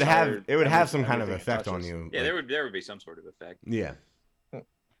mean, it would have some kind of effect on you. Yeah, like, there would be some sort of effect. Yeah.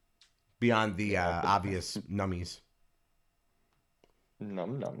 Beyond the obvious nummies.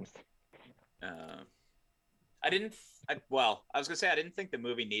 Nums. I was gonna say I didn't think the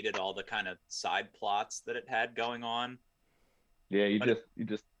movie needed all the kind of side plots that it had going on. Yeah, you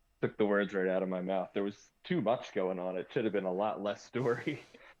just took the words right out of my mouth. There was too much going on. It should have been a lot less story.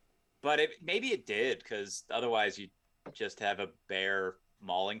 But maybe it did, because otherwise you just have a bear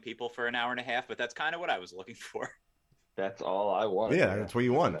mauling people for an hour and a half. But that's kind of what I was looking for. That's all I wanted. Yeah, that's what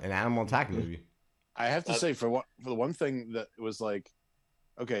you want. An animal attack movie. I have to say, for the one thing that was like,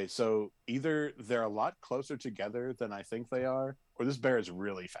 okay, so either they're a lot closer together than I think they are, or this bear is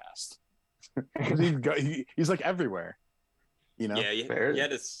really fast. He's like everywhere, you know. Yeah, Bears- you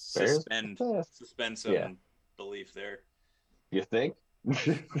had to bears suspend some Yeah. belief there. You think? just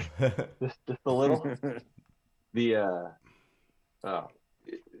a little.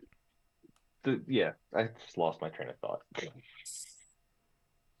 Yeah, I just lost my train of thought.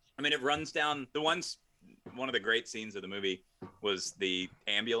 I mean, it runs down one of the great scenes of the movie was the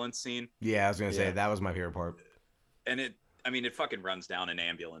ambulance scene, Yeah, I was gonna say Yeah. that was my favorite part. and it fucking runs down an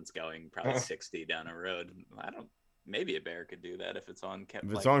ambulance going probably 60 down a road. Maybe a bear could do that if it's on.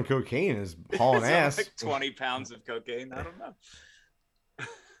 If it's on cocaine, it's hauling it's on, ass. like 20 pounds of cocaine. I don't know.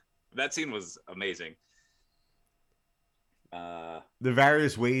 That scene was amazing. The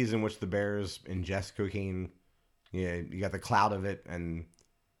various ways in which the bears ingest cocaine. Yeah, you got the cloud of it, and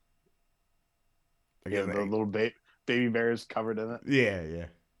Yeah, the little baby bears covered in it, yeah.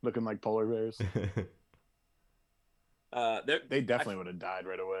 looking like polar bears. There, They definitely would have died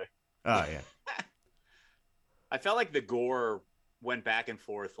right away. Oh yeah. I felt like the gore went back and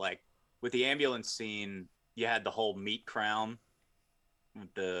forth. Like with the ambulance scene, you had the whole meat crown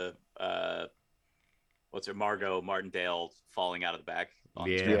with the Margot Martindale falling out of the back. On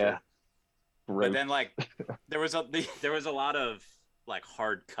Yeah. stretcher. Yeah. But then like there was a lot of like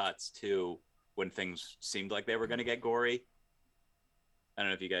hard cuts too when things seemed like they were going to get gory. I don't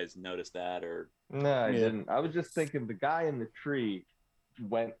know if you guys noticed that or. No, I Yeah. didn't. I was just thinking the guy in the tree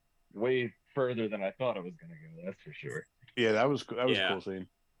went way further than I thought it was going to go. That's for sure. Yeah, that was Yeah. a cool scene.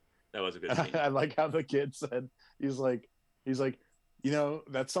 That was a good scene. I like how the kid said he's like, you know,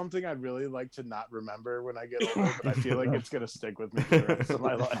 that's something I'd really like to not remember when I get older, but I feel like it's gonna stick with me for the rest of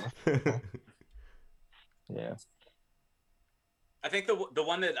my life. Yeah. I think the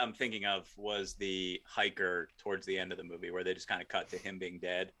one that I'm thinking of was the hiker towards the end of the movie where they just kind of cut to him being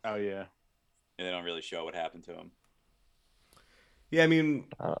dead Oh yeah. and they don't really show what happened to him. Yeah, I mean,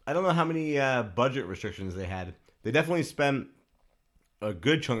 I don't know how many budget restrictions they had. They definitely spent a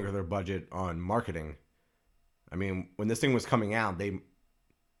good chunk of their budget on marketing. I mean, when this thing was coming out, they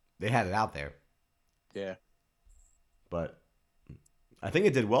had it out there. Yeah. But I think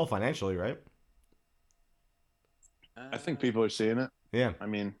it did well financially, right? I think people are seeing it. Yeah. I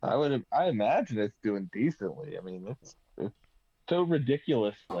mean, I imagine it's doing decently. I mean, it's so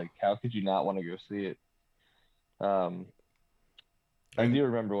ridiculous. Like, how could you not want to go see it? I do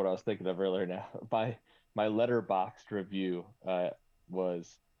remember what I was thinking of earlier. Now, my Letterboxd review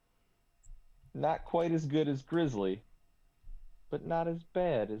was not quite as good as Grizzly, but not as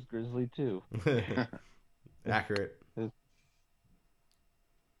bad as Grizzly 2. Accurate.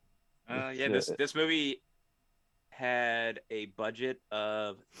 This movie had a budget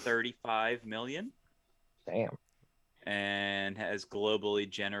of 35 million Damn. and has globally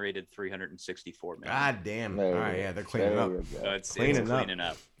generated 364 million. God damn. There All you right, go. yeah, they're cleaning up. There you go. So it's Cleaning up. cleaning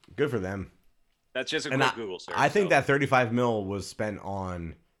up. Good for them. That's just a And quick Google search. I think so. that 35 mil was spent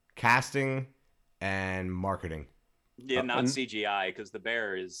on casting and marketing. Yeah, not and- CGI because the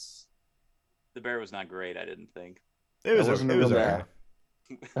bear was not great. I didn't think It was wasn't it a was real okay.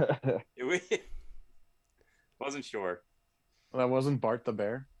 bear. it wasn't sure. that wasn't Bart the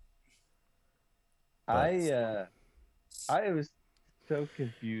bear. I was so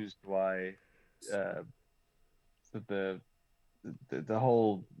confused why the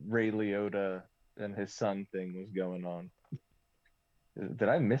whole Ray Liotta and his son thing was going on. Did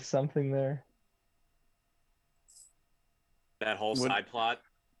I miss something there? That whole What- side plot.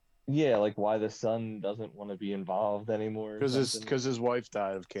 Yeah, like why the son doesn't want to be involved anymore. or something? Because his wife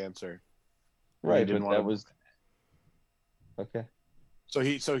died of cancer. right, he didn't but that wanna- was okay.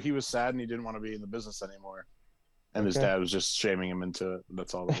 So he was sad and he didn't want to be in the business anymore. And his Okay. dad was just shaming him into it.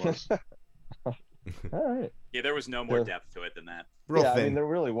 That's all it was. All right. Yeah, there was no more Yeah. depth to it than that. Real yeah, thin. I mean there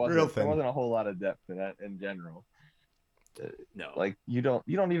really wasn't. Real There thin. wasn't a whole lot of depth to that in general. No. Like you don't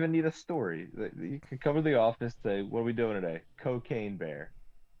even need a story. You can cover the office. Say, what are we doing today? Cocaine Bear.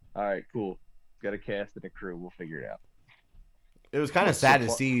 All right, cool. Got a cast and a crew. We'll figure it out. It was kind of What's the sad to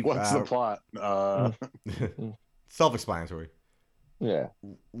pl- see. What's the plot? Self-explanatory. Yeah.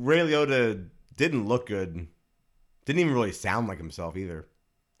 Ray Liotta didn't look good. Didn't even really sound like himself either.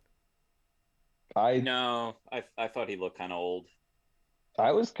 No, I thought he looked kind of old.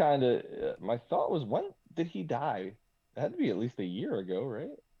 I was kind of. My thought was, when did he die? It had to be at least a year ago, right?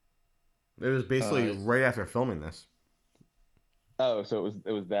 It was basically right after filming this. Oh, so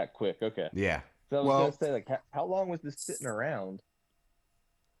it was that quick. Okay. Yeah. So I was Well- gonna say, like, how long was this sitting around?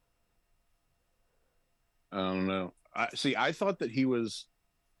 I don't know. I thought that he was,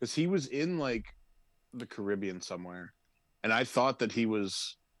 because he was in like the Caribbean somewhere, and I thought that he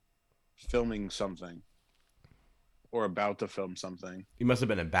was filming something or about to film something. He must have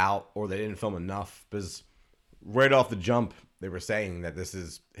been about, or they didn't film enough, because right off the jump, they were saying that this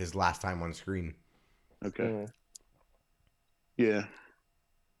is his last time on screen. Okay. Mm. Yeah.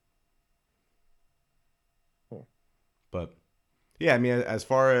 But yeah, I mean, as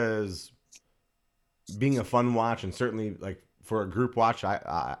far as being a fun watch, and certainly like for a group watch,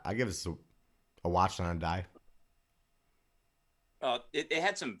 I give this a watch on a die. It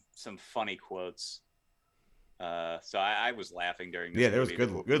had some funny quotes. So I was laughing during this. Yeah, there was movie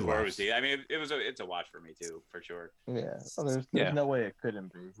good before it laughs. was. I mean, it's a watch for me too, for sure. Yeah, well, there's Yeah. no way it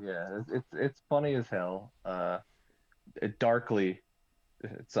couldn't be. Yeah, it's funny as hell. Darkly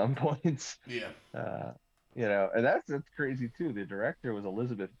at some points. Yeah. You know, and that's crazy too. The director was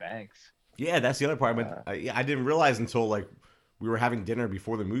Elizabeth Banks. Yeah, that's the other part. But I didn't realize until like we were having dinner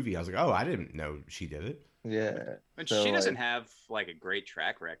before the movie. I was like, oh, I didn't know she did it. Yeah, And so, she doesn't like, have like a great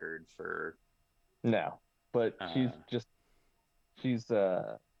track record for. no, but she's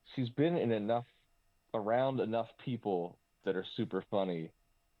been in around enough people that are super funny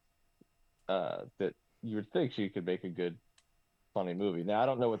that you would think she could make a good funny movie. Now I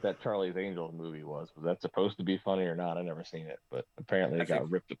don't know what that Charlie's Angels movie was. Was that supposed to be funny or not? I never seen it, but apparently it got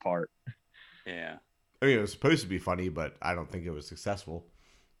ripped apart. Yeah. I mean, it was supposed to be funny, but I don't think it was successful.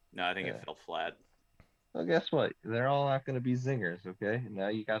 No, I think Yeah. it fell flat. Well, guess what? They're all not going to be zingers, okay? Now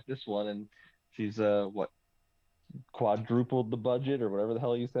you got this one, and she's quadrupled the budget or whatever the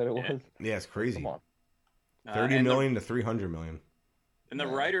hell you said it Yeah. was. Yeah, it's crazy. Come on. 30 and million to 300 million. And the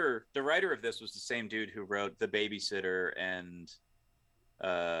writer of this was the same dude who wrote The Babysitter and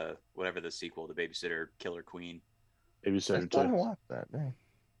whatever the sequel, The Babysitter Killer Queen, I Babysitter still haven't 2. watched that. Man.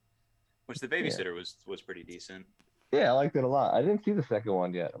 which The Babysitter was pretty decent. Yeah, I liked it a lot. I didn't see the second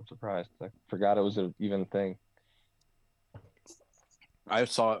one yet. I'm surprised. I forgot it was an even thing. I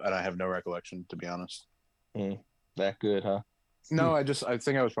saw it and I have no recollection, to be honest. That good, huh? No, I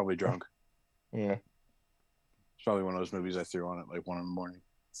think I was probably drunk. Yeah. It's probably one of those movies I threw on at like 1 a.m.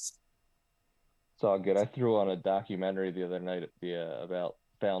 It's all good. I threw on a documentary the other night about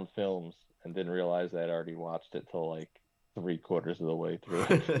found films and didn't realize I'd already watched it till like 3/4 of the way through.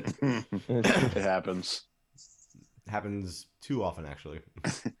 It happens. Happens too often, actually.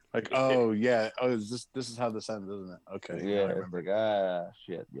 Like, oh yeah, this is how this ends, isn't it? Okay, now Yeah, I it's remember. like,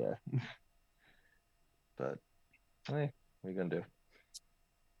 shit, yeah. But, hey, what are you gonna do?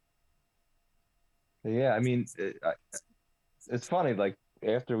 But yeah, I mean, it's funny. Like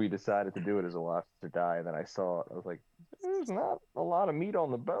after we decided to do it as a watch or die, and then I saw it, I was like, "There's not a lot of meat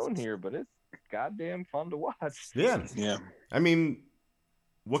on the bone here, but it's goddamn fun to watch." Yeah. Yeah. I mean,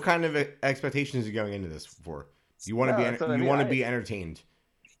 what kind of expectations are you going into this for? You want to No, that's what I you mean. want to be entertained,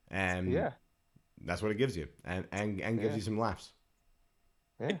 and Yeah, that's what it gives you, and gives Yeah. you some laughs.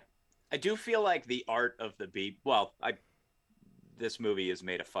 yeah. I do feel like the art of the B. This movie has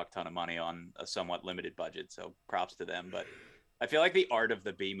made a fuck ton of money on a somewhat limited budget, so props to them. But I feel like the art of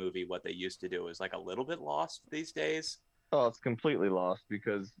the B movie, what they used to do, is like a little bit lost these days. Oh, it's completely lost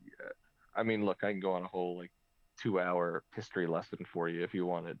because, I mean, look, I can go on a whole like 2-hour history lesson for you if you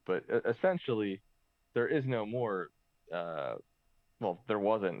wanted, but essentially, there is no more. Well, there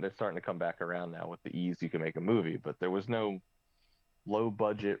wasn't. They're starting to come back around now with the ease you can make a movie, but there was no low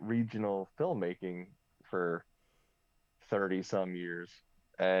budget regional filmmaking for 30 some years,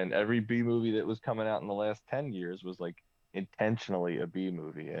 and every B movie that was coming out in the last 10 years was like intentionally a B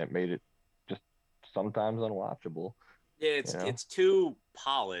movie, and it made it just sometimes unwatchable. Yeah, it's You know? it's too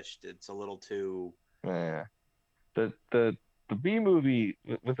polished. It's a little too. Yeah. The B movie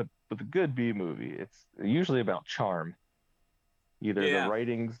with a good B movie, it's usually about charm. Either Yeah.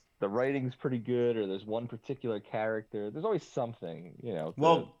 the writing's pretty good, or there's one particular character. There's always something, you know.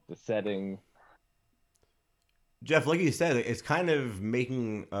 Well- the setting. Jeff, like you said, it's kind of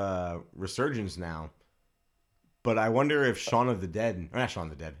making resurgence now. But I wonder if Shaun of the Dead, or not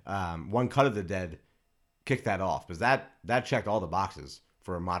Shaun of the Dead, One Cut of the Dead, kicked that off, because that checked all the boxes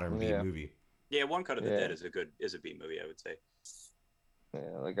for a modern B Yeah. movie. Yeah, One Cut of the Yeah. Dead is a B movie, I would say.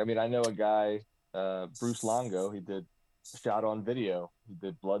 Yeah, like I mean, I know a guy, Bruce Longo. He did shot on video. He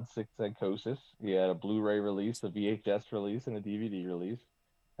did Blood Sick Psychosis. He had a Blu-ray release, a VHS release, and a DVD release.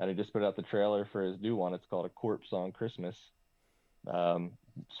 And he just put out the trailer for his new one. It's called A Corpse on Christmas.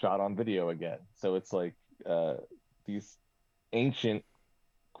 Shot on video again. So it's like these ancient,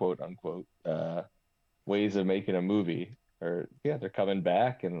 quote unquote, ways of making a movie. Or yeah, they're coming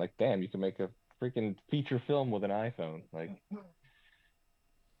back, and like, damn, you can make a freaking feature film with an iPhone. Like,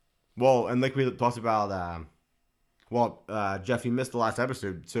 Well, and like we talked about, Jeff, you missed the last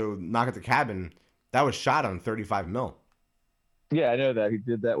episode. So Knock at the Cabin That was shot on 35 mil. Yeah, I know that he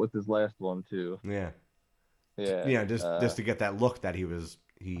did that with his last one too. Yeah. Yeah, Just to get that look that he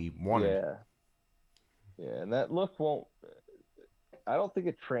wanted. yeah, yeah, and that look won't. I don't think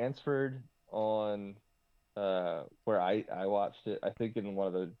it transferred on where I watched it. I think in one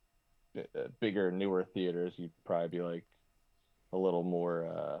of the bigger, newer theaters, you'd probably be like a little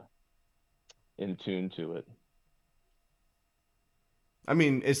more in tune to it. I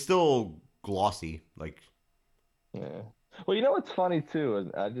mean, it's still glossy. Like, Yeah. Well, you know what's funny too,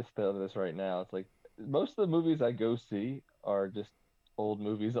 and I just thought of this right now. It's like most of the movies I go see are just old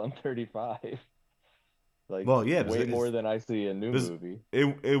movies on 35. Like well, yeah, way more than I see a new movie.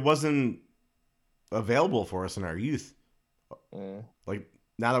 it wasn't available for us in our youth. Yeah. Like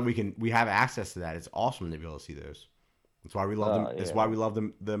now that we have access to that, it's awesome to be able to see those. That's why we love them. It's why we love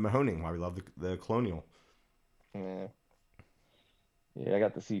the Mahoning. Why we love the Colonial. Yeah. Yeah, I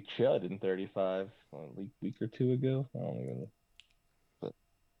got to see Chud in 35 a week or two ago. I don't even. But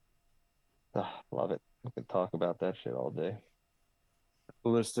love it. I could talk about that shit all day.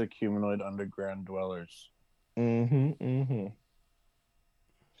 Ballistic humanoid underground dwellers. Mm-hmm.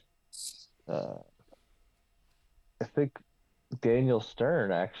 I think Daniel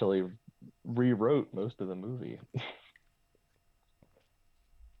Stern actually rewrote most of the movie.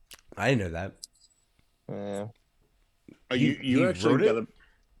 I didn't know that. Yeah. You actually got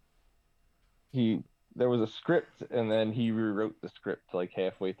There was a script and then he rewrote the script like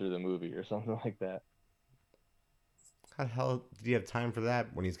halfway through the movie or something like that. How the hell did he have time for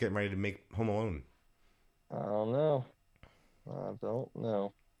that when he's getting ready to make Home Alone? I don't know.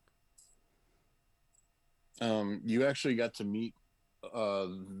 You actually got to meet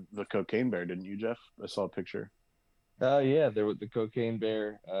the Cocaine Bear, didn't you, Jeff? I saw a picture. Oh yeah, there was the Cocaine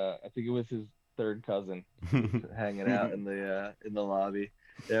Bear. I think it was his third cousin hanging out in the lobby.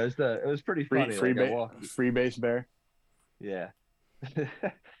 Yeah, it was pretty funny. Free base bear. Yeah.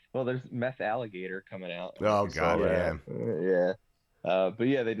 Well, there's meth alligator coming out. Oh god, yeah. Yeah. But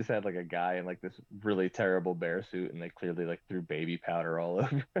yeah, they just had like a guy in like this really terrible bear suit, and they clearly like threw baby powder all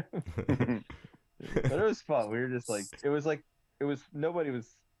over him. But it was fun. We were just like, nobody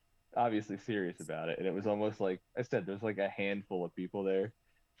was obviously serious about it, and it was almost like I said, there's like a handful of people there,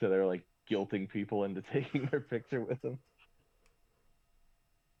 so they're like guilting people into taking their picture with them.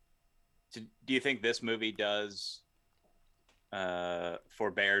 So do you think this movie does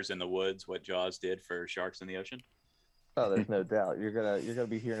for bears in the woods what Jaws did for sharks in the ocean? Oh, there's no doubt. You're gonna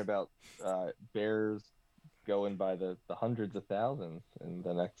be hearing about bears going by the hundreds of thousands in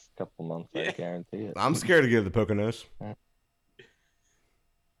the next couple months. Yeah. I guarantee it. I'm scared to go to the Poconos.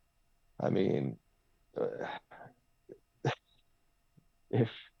 I mean,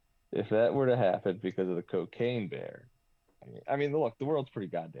 if that were to happen because of the Cocaine Bear, I mean, look, the world's pretty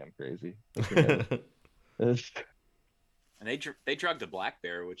goddamn crazy. And they drugged a black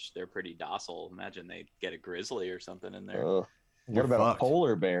bear, which they're pretty docile. Imagine they get a grizzly or something in there. What about a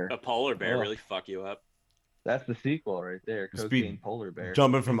polar bear? A polar bear really fuck you up. That's the sequel right there. Cocaine Polar Bear.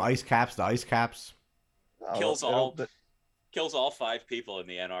 Jumping from ice caps to ice caps. Kills all 5 people in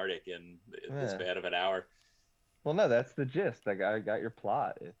the Antarctic in the span of an hour. Well, no, that's the gist. I got your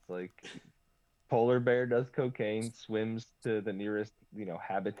plot. It's like polar bear does cocaine, swims to the nearest,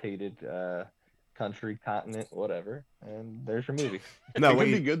 habitated country, continent, whatever, and there's your movie. No, it could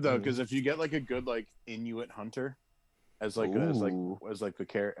be good though, because if you get like a good like Inuit hunter as like it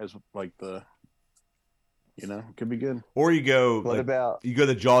could be good. Or you go you go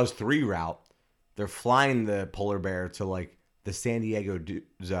the Jaws 3 route. They're flying the polar bear to like the San Diego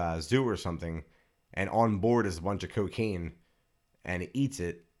zoo or something, and on board is a bunch of cocaine, and it eats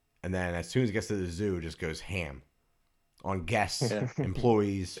it, and then as soon as it gets to the zoo, it just goes ham on guests,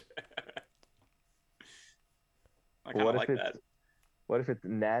 employees. What if it's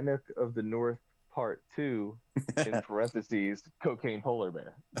Nanook of the North Part 2 in parentheses cocaine polar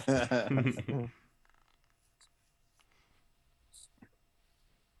bear?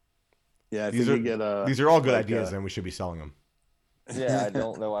 Yeah, these are all good ideas, and we should be selling them. Yeah, I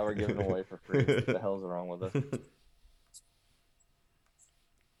don't know why we're giving them away for free. What the hell's wrong with us?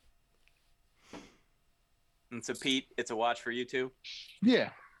 And so, Pete, it's a watch for you too? Yeah,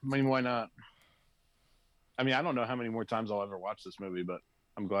 I mean, why not? I mean, I don't know how many more times I'll ever watch this movie, but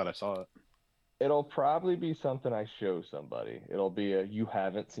I'm glad I saw it. It'll probably be something I show somebody. It'll be you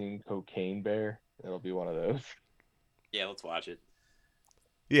haven't seen Cocaine Bear. It'll be one of those. Yeah, let's watch it.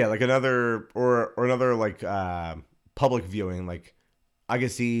 Yeah, like another like public viewing. Like I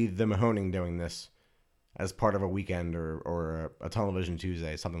could see the Mahoning doing this as part of a weekend or a television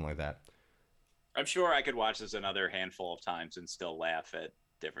Tuesday, something like that. I'm sure I could watch this another handful of times and still laugh at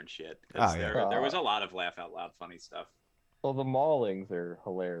different shit. 'Cause Oh, yeah. there was a lot of laugh out loud funny stuff. Well, the maulings are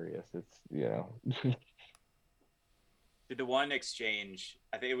hilarious. It's Did the one exchange?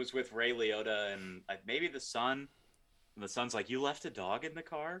 I think it was with Ray Liotta and maybe the son. And the son's like, "You left a dog in the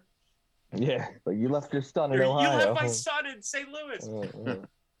car? yeah, like you left your son in You Ohio. left my son in St. Louis."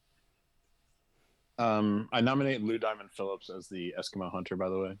 I nominate Lou Diamond Phillips as the Eskimo hunter, by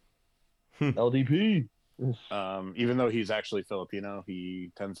the way. LDP. Even though he's actually Filipino,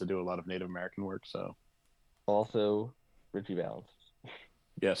 he tends to do a lot of Native American work. So Also, Richie Valens.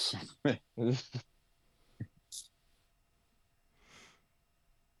 yes,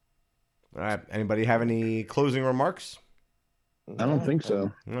 All right. Anybody have any closing remarks? I don't think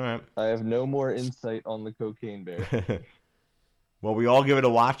so. All right. I have no more insight on the cocaine bear. Well, we all give it a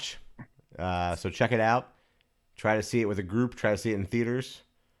watch. So check it out. Try to see it with a group. Try to see it in theaters.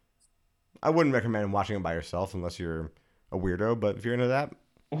 I wouldn't recommend watching it by yourself unless you're a weirdo. But if you're into that,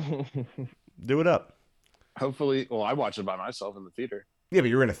 do it up. Hopefully, well, I watched it by myself in the theater. Yeah, but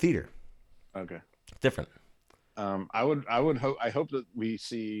you're in a theater. Okay. Different. I hope that we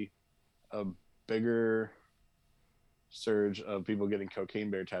see a bigger surge of people getting cocaine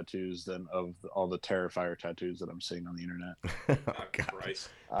bear tattoos than of all the Terrifier tattoos that I'm seeing on the internet. Oh, God. Christ.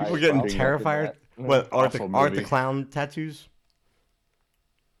 People getting probably Terrifier. looked at that. What? Art Awful the movie. Clown tattoos?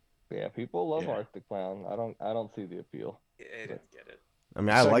 Yeah, people love Yeah. Art the Clown. I don't see the appeal. I didn't get it. I mean,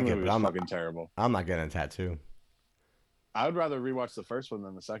 I Second like it, movie but was I'm not, fucking terrible. I'm not getting a tattoo. I would rather rewatch the first one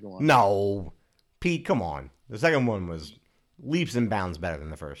than the second one. No. Pete, come on. The second one was leaps and bounds better than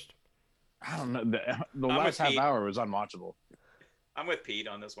the first. I don't know. The I'm last with half Pete. hour was unwatchable. I'm with Pete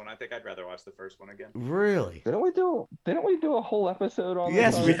on this one. I think I'd rather watch the first one again. Really? Didn't we do a whole episode on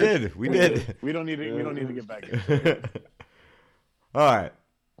Yes, this we already? did. We did. We don't need to get back into it. All right.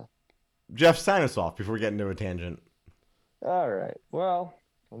 Jeff, sign us off before we get into a tangent. All right. Well,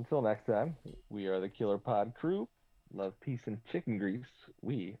 until next time, we are the Killer Pod crew. Love, peace, and chicken grease.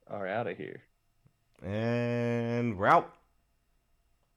 We are out of here. And we're out.